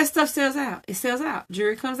 That stuff sells out. It sells out.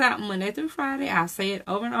 Jewelry comes out Monday through Friday. I'll say it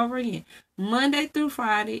over and over again. Monday through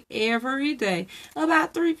Friday, every day.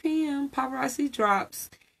 About 3 p.m., Paparazzi drops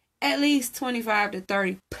at least 25 to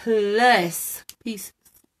 30 plus pieces.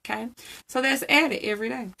 Okay, so that's added every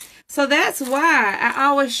day. So that's why I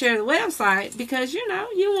always share the website, because you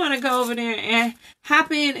want to go over there and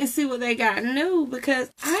hop in and see what they got new, because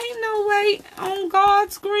I ain't no way on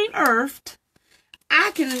God's green earth I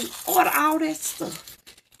can order all that stuff.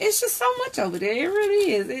 It's just so much over there. It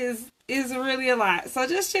really is. It's really a lot. So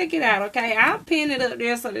just check it out, okay? I'll pin it up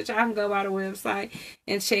there so that y'all can go by the website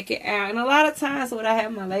and check it out. And a lot of times what I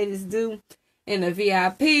have my ladies do in the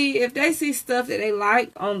VIP, if they see stuff that they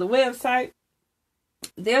like on the website,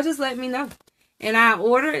 they'll just let me know. And I'll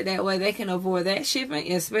order it. That way they can avoid that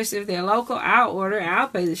shipping. Especially if they're local, I'll order it. I'll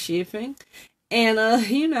pay the shipping. And,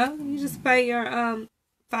 you just pay your $5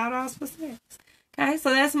 for sex. Okay, so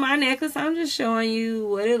that's my necklace. I'm just showing you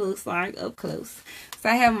what it looks like up close. So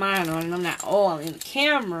I have mine on and I'm not all in the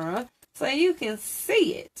camera so you can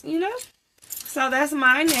see it, So that's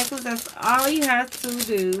my necklace. That's all you have to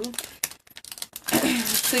do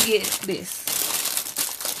to get this.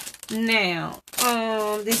 Now,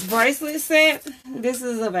 this bracelet set, this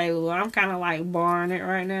is available. I'm kind of like borrowing it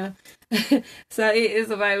right now. So it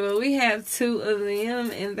is available. We have 2 of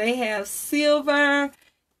them, and they have silver,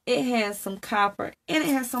 it has some copper, and it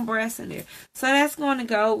has some brass in there. So that's going to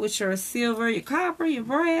go with your silver, your copper, your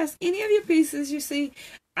brass, any of your pieces you see.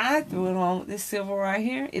 I threw it on with this silver right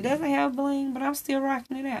here. It doesn't have bling, but I'm still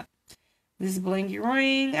rocking it out. This blingy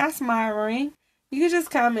ring, that's my ring. You can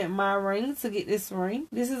just comment my ring to get this ring.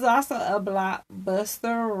 This is also a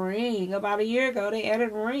blockbuster ring. About a year ago, they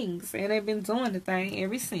added rings, and they've been doing the thing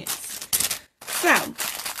ever since. So,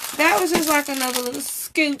 that was just like another little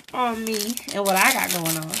scoop on me and what I got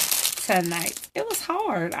going on. tonight. It was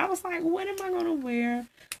hard. I was like, what am I going to wear?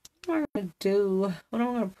 What am I going to do? What am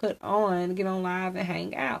I going to put on, get on live and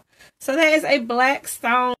hang out? So that is a black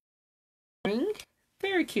stone ring.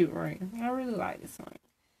 Very cute ring. I really like this ring.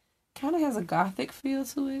 Kind of has a gothic feel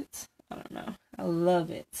to it. I don't know. I love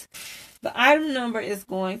it. The item number is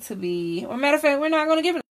going to be, or matter of fact, we're not going to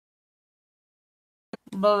give it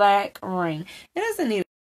a black ring. It doesn't need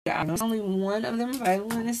a item. There's only one of them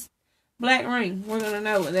available, and it's black ring. We're going to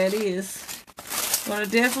know what that is. We're going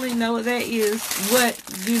to definitely know what that is. What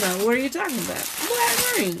are you talking about?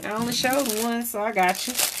 Black ring. I only showed one, so I got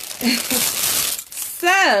you.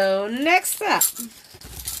 So, next up.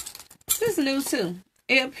 This is new too.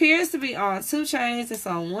 It appears to be on 2 chains. It's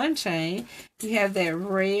on 1 chain. You have that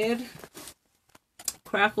red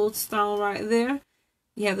crackled stone right there.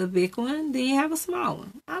 You have the big one. Then you have a small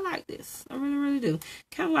one. I like this. I really, really do.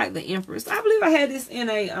 Kind of like the Empress. I believe I had this in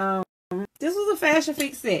a, this was a Fashion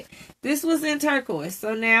Fix set. This was in turquoise.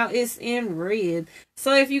 So now it's in red.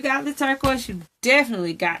 So if you got the turquoise, you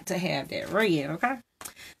definitely got to have that red, okay?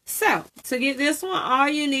 So, to get this one, all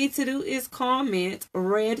you need to do is comment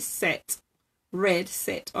red set. Red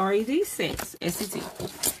set. R-E-D set. S-E-T.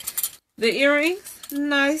 The earrings,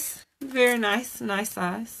 nice. Very nice. Nice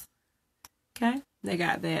size. Okay. They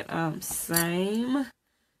got that same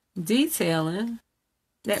detailing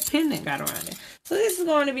that pendant got around it. So this is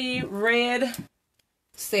going to be red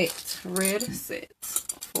set. Red set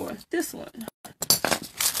for this one.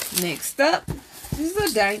 Next up, this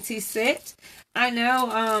is a dainty set. I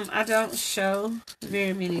know I don't show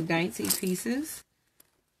very many dainty pieces.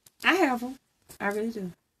 I have them. I really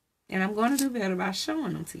do. And I'm going to do better by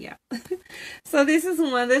showing them to y'all. So this is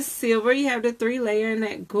one that's silver. You have the 3-layer and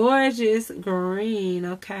that gorgeous green,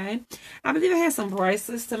 okay? I believe I had some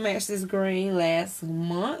bracelets to match this green last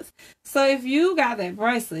month. So if you got that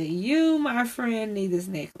bracelet, you, my friend, need this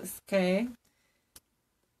necklace, okay?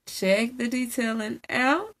 Check the detailing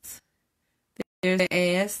out. There's the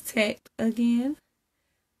Aztec again.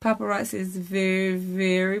 Paparazzi is very,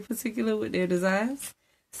 very particular with their designs.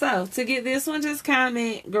 So, to get this one, just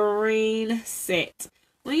comment green set.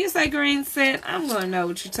 When you say green set, I'm going to know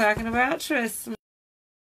what you're talking about. Trust me.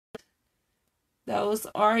 Those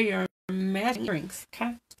are your matching rings.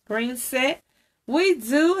 Okay? Green set. We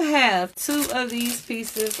do have 2 of these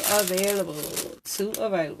pieces available. 2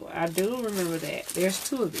 available. I do remember that. There's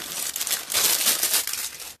 2 of these.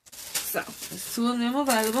 So, there's 2 of them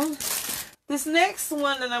available. This next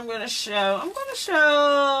one that I'm going to show,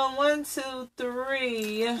 1, 2,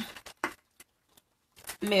 3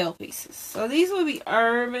 male pieces. So these will be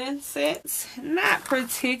urban sets. Not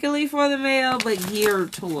particularly for the male, but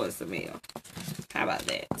geared towards the male. How about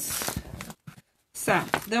that? So,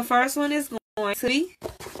 the first one is going to be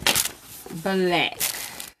black.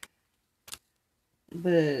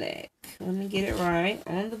 Black. Let me get it right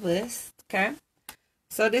on the bust. Okay.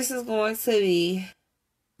 So this is going to be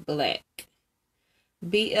black.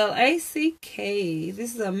 B-L-A-C-K.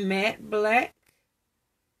 This is a matte black.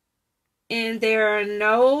 And there are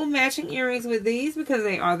no matching earrings with these because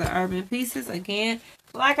they are the urban pieces. Again,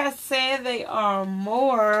 like I said, they are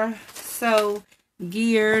more so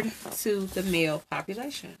geared to the male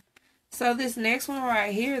population. So this next one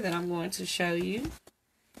right here that I'm going to show you,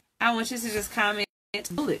 I want you to just comment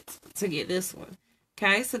bullet to get this one.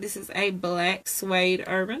 Okay, so this is a black suede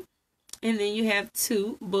urban. And then you have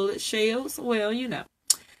 2 bullet shells. Well, you know,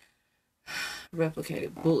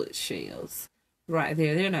 replicated bullet shells right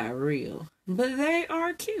there. They're not real, but they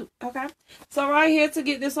are cute. Okay, so right here, to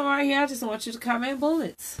get this one right here, I just want you to comment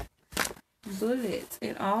bullets. Bullets.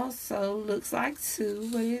 It also looks like 2,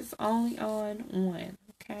 but it's only on 1.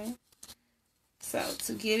 Okay, so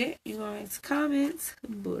to get it, you're going to comment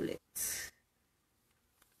bullets.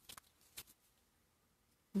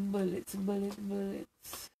 Bullets, bullets,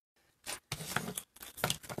 bullets.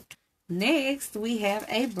 Next, we have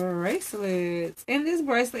a bracelet. And this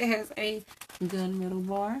bracelet has a gunmetal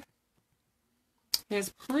bar. There's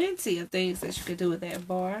plenty of things that you can do with that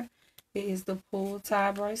bar. It is the pull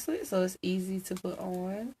tie bracelet, so it's easy to put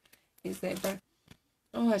on. It's that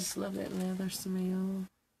oh, I just love that leather smell.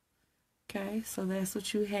 Okay, so that's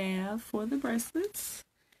what you have for the bracelets.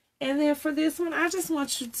 And then for this one, I just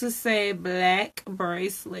want you to say black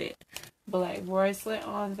bracelet. Black bracelet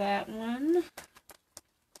on that one.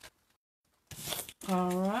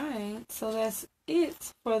 Alright, so that's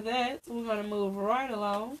it for that. We're going to move right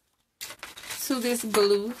along to this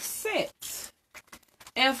blue set.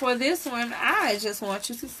 And for this one, I just want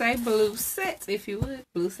you to say blue set, if you would.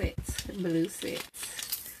 Blue set. Blue set.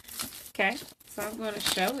 Okay, so I'm going to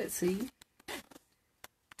show it to you.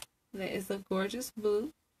 That is a gorgeous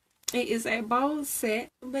blue. It is a bold set,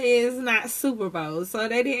 but it is not super bold. So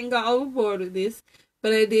they didn't go overboard with this,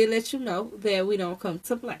 but they did let you know that we don't come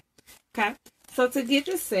to play. Okay? So to get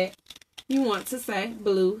the set, you want to say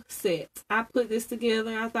blue set. I put this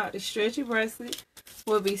together. I thought the stretchy bracelet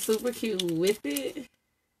would be super cute with it.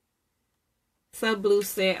 So blue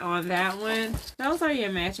set on that one. Those are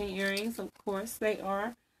your matching earrings. Of course they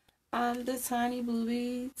are. The tiny blue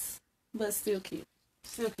beads, but still cute.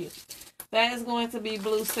 Still cute. That is going to be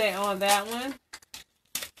blue set on that one.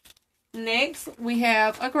 Next, we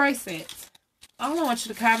have a gray set. All I want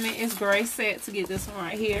you to comment is gray set to get this one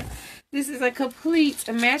right here. This is a complete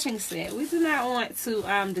matching set. We do not want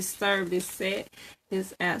to disturb this set.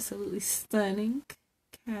 It's absolutely stunning.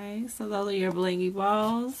 Okay, so those are your blingy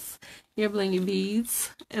balls, your blingy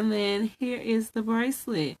beads, and then here is the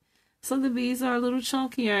bracelet. So the beads are a little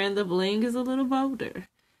chunkier and the bling is a little bolder.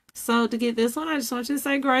 So to get this one, I just want you to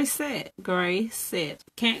say gray set. Gray set.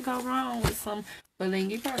 Can't go wrong with some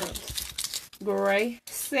blingy pearls. Gray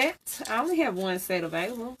set. I only have one set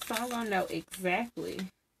available, so I'm going to know exactly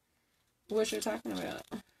what you're talking about.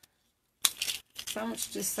 So I'm going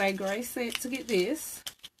to just say gray set to get this.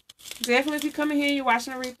 Definitely, if you come in here and you're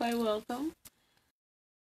watching a replay, welcome.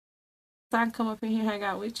 So I can come up in here and hang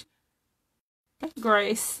out with you. Okay.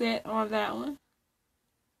 Gray set on that one.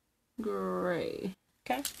 Gray.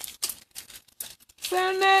 Okay.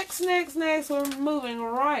 So next, we're moving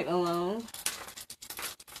right along.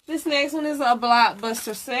 This next one is a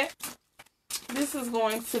Blockbuster set. This is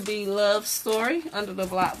going to be Love Story under the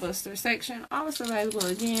Blockbuster section. Also available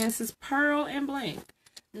again. This is Pearl and Bling.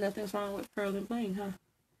 Nothing's wrong with Pearl and Bling, huh?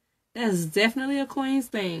 That's definitely a queen's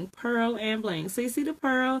thing. Pearl and Bling. So you see the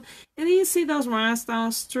pearl, and then you see those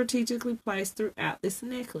rhinestones strategically placed throughout this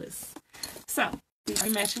necklace. So these are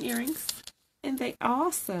matching earrings, and they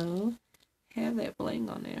also have that bling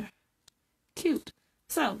on there. Cute.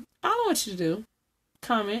 So all I want you to do,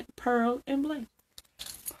 comment Pearl and Bling.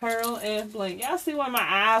 Pearl and Bling. Y'all see why my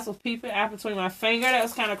eyes were peeping out between my finger? That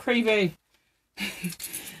was kind of creepy.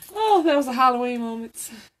 Oh, that was a Halloween moment.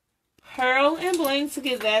 Pearl and Bling to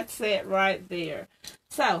get that set right there.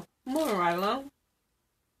 So, moving right along.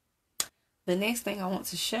 The next thing I want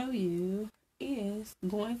to show you is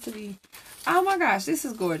going to be, oh my gosh, this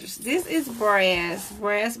is gorgeous. This is brass.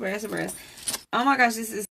 Oh my gosh,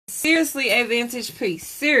 this is seriously a vintage piece.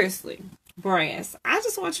 Seriously, brass. I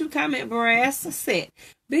just want you to comment brass set.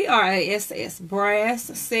 B-R-A-S-S, brass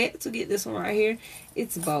set to get this one right here.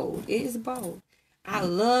 It's bold. It is bold. I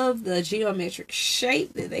love the geometric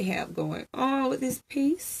shape that they have going on with this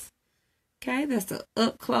piece. Okay, that's the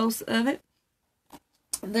up close of it.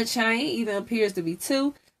 The chain even appears to be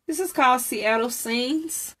two. This is called Seattle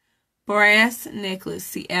Scenes brass necklace.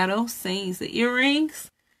 Seattle Scenes. The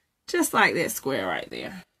earrings, just like that square right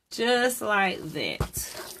there. Just like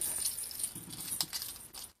that.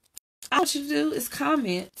 All I want you to do is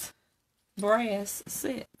comment brass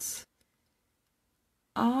sets.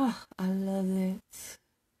 Oh, I love it.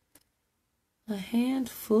 A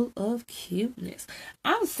handful of cuteness.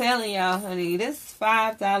 I'm telling y'all, honey, this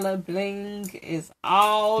 $5 bling is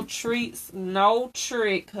all treats, no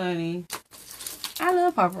trick, honey. I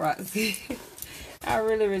love paparazzi. I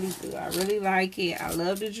really, really do. I really like it. I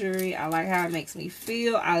love the jewelry. I like how it makes me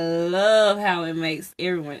feel. I love how it makes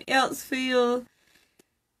everyone else feel.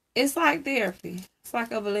 It's like therapy. It's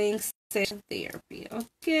like a bling session therapy.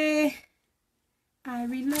 Okay. I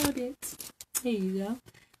reloaded. There you go.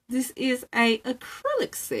 This is a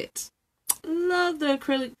acrylic set. Love the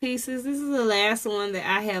acrylic pieces. This is the last one that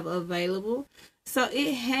I have available. So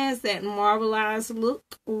it has that marbleized look,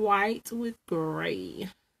 white with gray.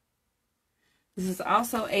 This is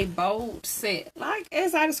also a bold set, like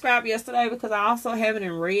as I described yesterday, because I also have it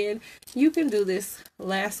in red. You can do this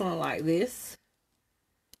last one like this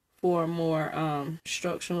for a more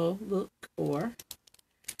structural look, or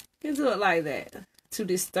you can do it like that to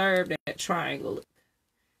disturb that triangle look.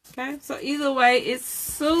 Okay, so either way, it's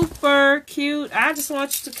super cute. I just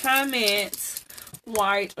want you to comment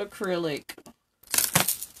white acrylic.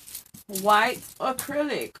 White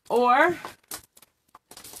acrylic or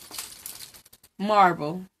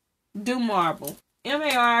marble. Do marble.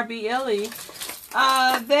 M-A-R-B-L-E.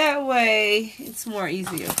 That way it's more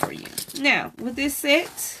easier for you. Now, with this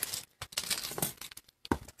set,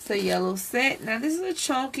 it's a yellow set. Now, this is a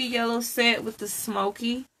chunky yellow set with the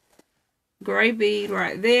smoky gray bead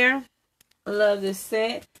right there. I love this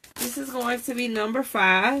set. This is going to be number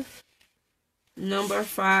 5. Number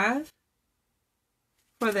 5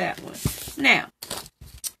 for that one. Now,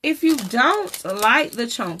 if you don't like the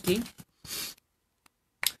chunky,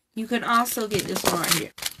 you can also get this one right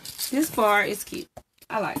here. This bar is cute.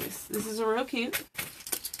 I like this. This is real cute.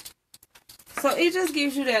 So it just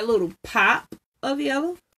gives you that little pop of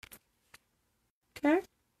yellow. Okay.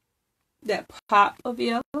 That pop of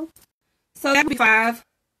yellow. So that would be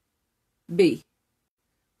 5B.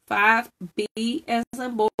 5B as a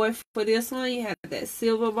boy for this one. You have that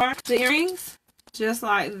silver bar. The earrings, just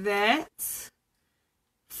like that.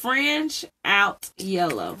 Fringe Out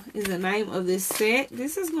Yellow is the name of this set.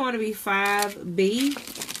 This is going to be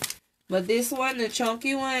 5B. But this one, the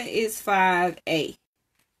chunky one, is 5A.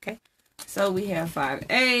 Okay. So we have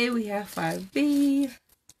 5A. We have 5B.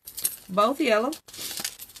 Both yellow.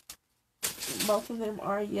 Both of them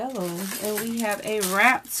are yellow. And we have a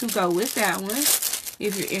wrap to go with that one.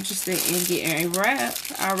 If you're interested in getting a wrap,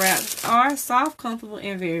 our wraps are soft, comfortable,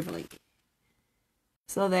 and very blinky.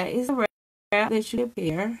 So that is a wrap that you can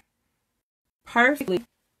pair perfectly.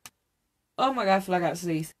 Oh my God, I feel like I got to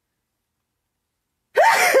sneeze.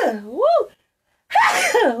 Woo!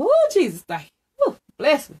 Woo, Jesus, thank you. Woo,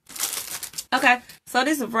 bless me. Okay, so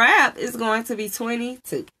this wrap is going to be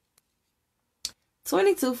 22.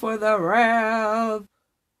 22 for the wrap.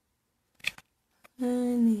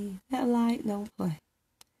 Honey, that light don't play.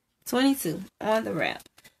 22 on the wrap.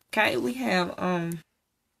 Okay, we have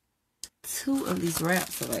 2 of these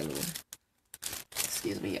wraps available.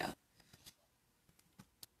 Excuse me, y'all.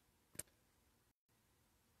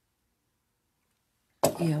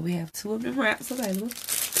 Yeah, we have 2 of the wraps available.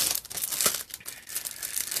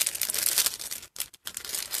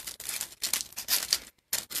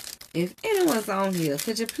 If anyone's on here,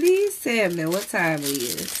 could you please tell me what time it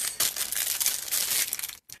is?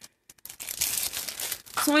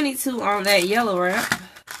 22 on that yellow wrap.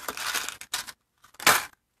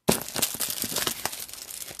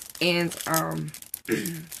 And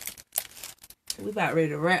we about ready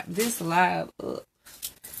to wrap this live up.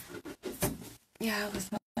 Yeah, it was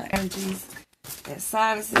my allergies and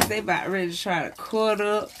sinuses. They about ready to try to cut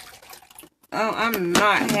up. I'm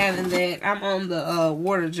not having that. I'm on the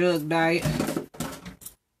water jug diet.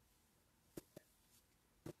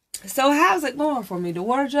 So how's it going for me? The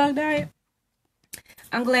water jug diet?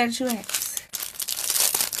 I'm glad you asked.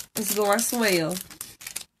 It's going swell.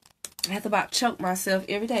 I have to about choke myself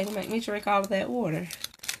every day to make me drink all of that water.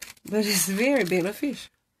 But it's very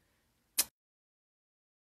beneficial.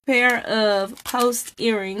 Pair of post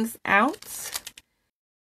earrings out.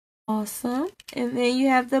 Awesome. And then you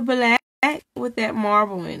have the black with that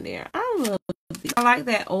marble in there. I love these. I like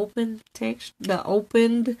that open texture, the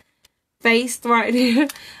opened face right there.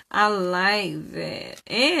 I like that.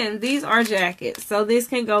 And these are jackets. So this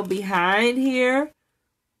can go behind here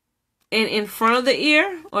and in front of the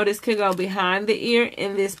ear, or this can go behind the ear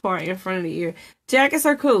and this part in front of the ear. Jackets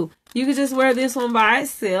are cool. You can just wear this one by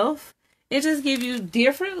itself. It just gives you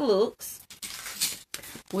different looks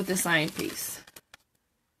with the same piece.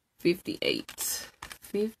 58.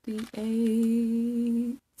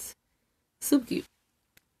 58. Super cute.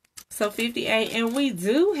 So 58, and we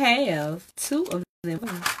do have 2 of them.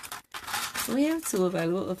 We have 2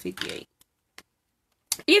 available of 58.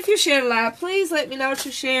 If you share live, please let me know what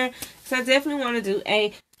you share, because I definitely want to do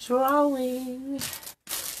a drawing.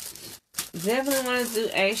 Definitely want to do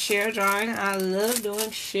a share drawing. I love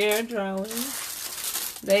doing share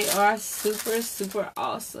drawings. They are super, super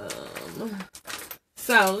awesome.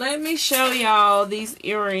 So let me show y'all these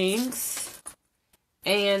earrings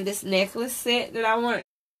and this necklace set that I want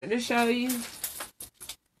to show you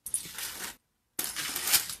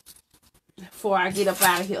before I get up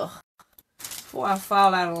out of here, before I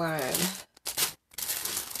fall out of line.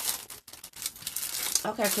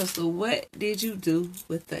 Okay, Crystal, what did you do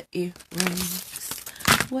with the earrings?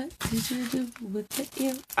 What did you do with the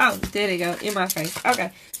earrings? Oh, there they go, in my face.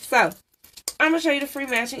 Okay, so I'm going to show you the free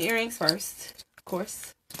matching earrings first. Of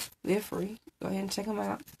course, they're free. Go ahead and check them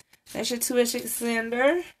out. That's your 2-inch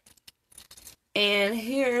extender. And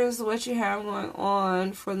here's what you have going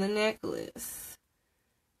on for the necklace.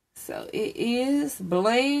 So it is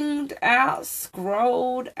blinged out,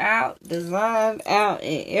 scrolled out, designed out,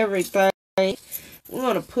 and everything. We're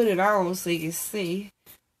going to put it on so you can see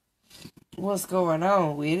what's going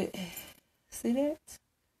on with it. See that?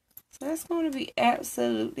 So that's going to be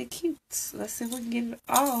absolutely cute. Let's see if we can get it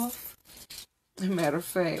off. As a matter of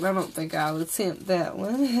fact, I don't think I'll attempt that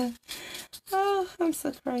one. Oh, I'm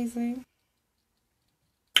so crazy.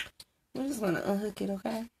 I'm just going to unhook it,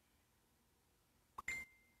 okay?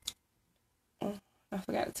 Oh, I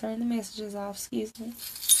forgot to turn the messages off. Excuse me.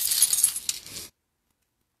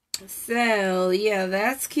 So, yeah,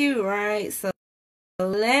 that's cute, right? So,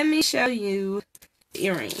 let me show you the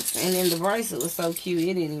earrings. And then the bracelet was so cute,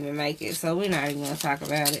 it didn't even make it. So, we're not even going to talk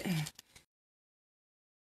about it.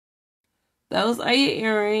 Those are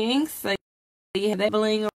your earrings. So, you have that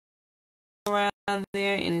bling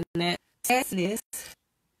there, and in that's this.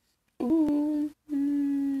 Ooh,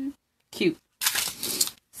 cute.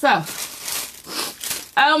 So,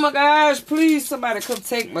 oh my gosh, please somebody come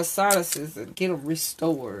take my sinuses and get them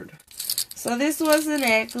restored. So this was the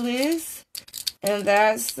necklace, and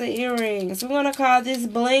that's the earrings. We're going to call this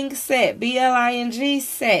bling set, B-L-I-N-G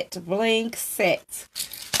set, bling set.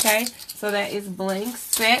 Okay, so that is bling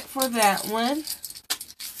set for that one.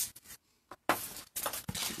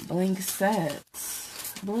 Bling set.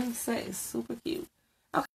 Bling set is super cute.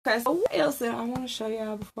 Okay, so what else did I want to show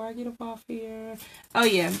y'all before I get up off here? Oh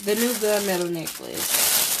yeah, the new gunmetal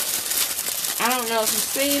necklace. I don't know if you've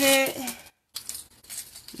seen it,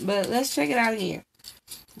 but let's check it out again.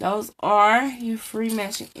 Those are your free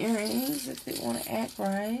matching earrings if they want to act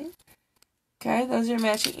right. Okay, those are your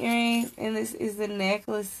matching earrings, and this is the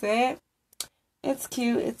necklace set. It's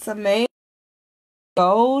cute. It's a made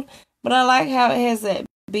gold, but I like how it has that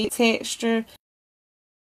bead texture,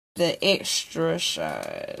 the extra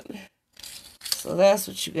shine. So that's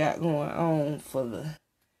what you got going on for the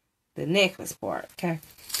necklace part. Okay,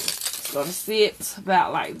 it's gonna sit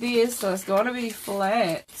about like this, so it's gonna be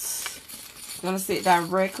flat. It's gonna sit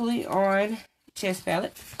directly on chest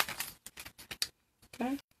palette.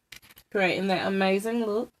 Okay, creating that amazing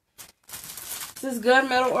look. This is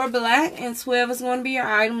gunmetal or black, and 12 is going to be your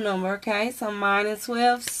item number. Okay, so mine is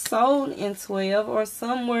 12, sold in 12, or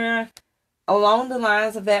somewhere along the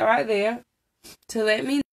lines of that right there, to let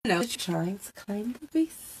me know that you're trying to claim the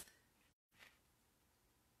piece.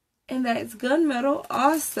 And that's gunmetal,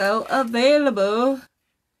 also available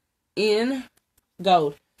in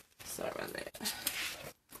gold. Sorry about that.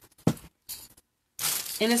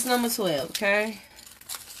 And it's number 12, okay?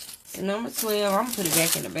 So number 12, I'm going to put it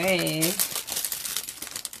back in the bag.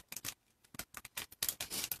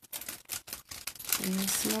 And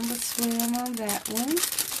it's number 12 on that one.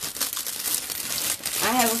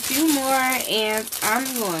 I have a few more, and I'm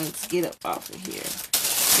going to get up off of here.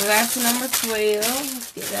 So that's number 12.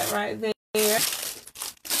 Let's get that right there.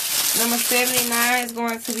 Number 79 is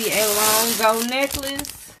going to be a long gold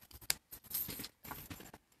necklace.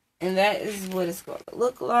 And that is what it's going to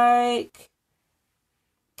look like.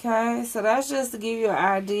 Okay, so that's just to give you an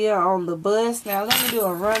idea on the bust. Now, let me do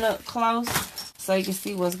a run up close so you can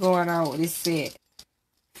see what's going on with this set.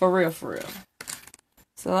 For real, for real.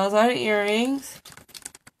 So those are the earrings.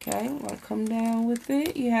 Okay, I'm going to come down with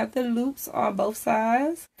it. You have the loops on both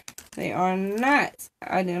sides. They are not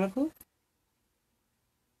identical.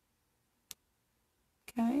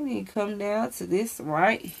 Okay, then you come down to this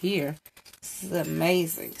right here. This is an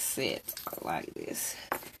amazing set. I like this.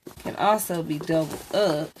 Can also be doubled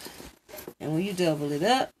up. And when you double it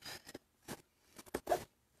up,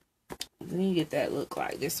 then you get that look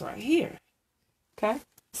like this right here. Okay?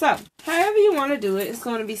 So, however you want to do it, it's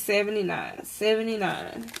going to be $79.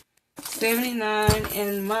 $79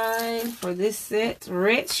 and mine for this set,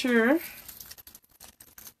 Retro.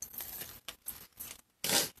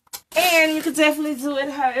 And you can definitely do it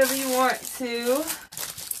however you want to.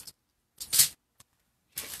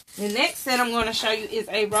 The next set I'm going to show you is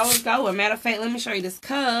a rose gold. As a matter of fact, let me show you this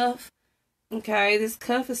cuff. Okay, this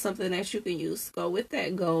cuff is something that you can use to go with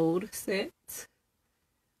that gold set. This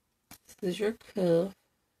is your cuff.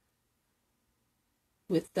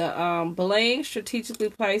 With the bling strategically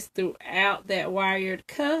placed throughout that wired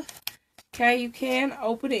cuff. Okay, you can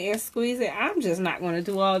open it and squeeze it. I'm just not going to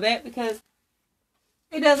do all that because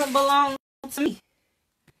it doesn't belong to me.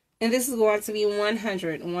 And this is going to be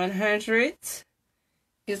 100. 100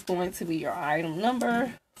 is going to be your item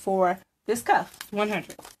number for this cuff.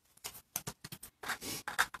 100.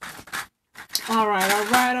 Alright,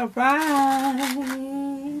 alright,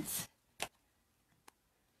 alright.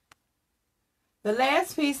 The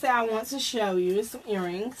last piece that I want to show you is some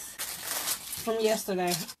earrings from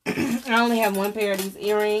yesterday. I only have one pair of these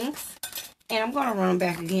earrings. And I'm going to run them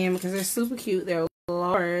back again because they're super cute. They're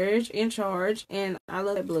large in charge. And I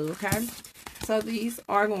love that blue, okay? So these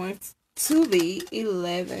are going to be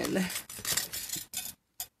 11.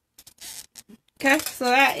 Okay, so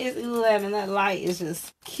that is 11. That light is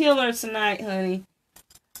just killer tonight, honey.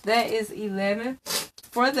 That is 11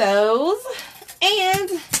 for those. And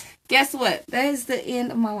guess what? That is the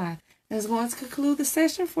end of my live. That's going to conclude the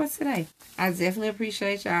session for today. I definitely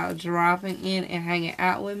appreciate y'all dropping in and hanging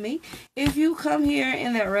out with me. If you come here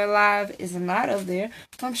and that red live is not up there,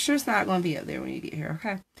 I'm sure it's not going to be up there when you get here,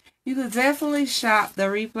 okay? You can definitely shop the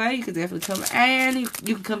replay. You can definitely come and you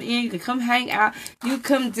can come in. You can come hang out. You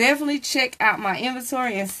can definitely check out my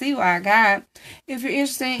inventory and see what I got. If you're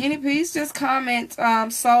interested in any piece, just comment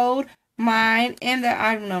sold. mine, and the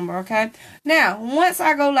item number, okay? Now, once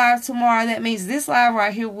I go live tomorrow, that means this live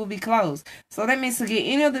right here will be closed. So that means to get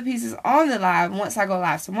any of the pieces on the live, once I go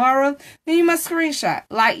live tomorrow, then you must screenshot.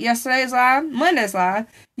 Like yesterday's live, Monday's live,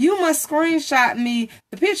 you must screenshot me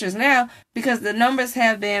the pictures now because the numbers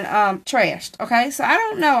have been trashed, okay? So I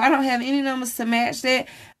don't know. I don't have any numbers to match that.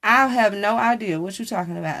 I have no idea what you're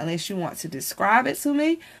talking about unless you want to describe it to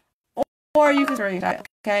me, or you can screenshot it,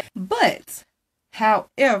 okay? But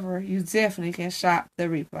however, you definitely can shop the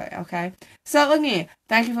replay, okay? So again,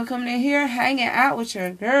 thank you for coming in here, hanging out with your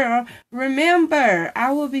girl. Remember,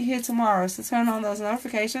 I will be here tomorrow, so turn on those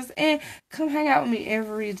notifications and come hang out with me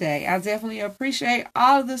every day. I definitely appreciate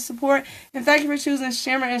all of the support, and thank you for choosing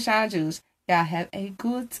Shimmer and Shine Juice. Y'all have a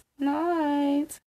good night.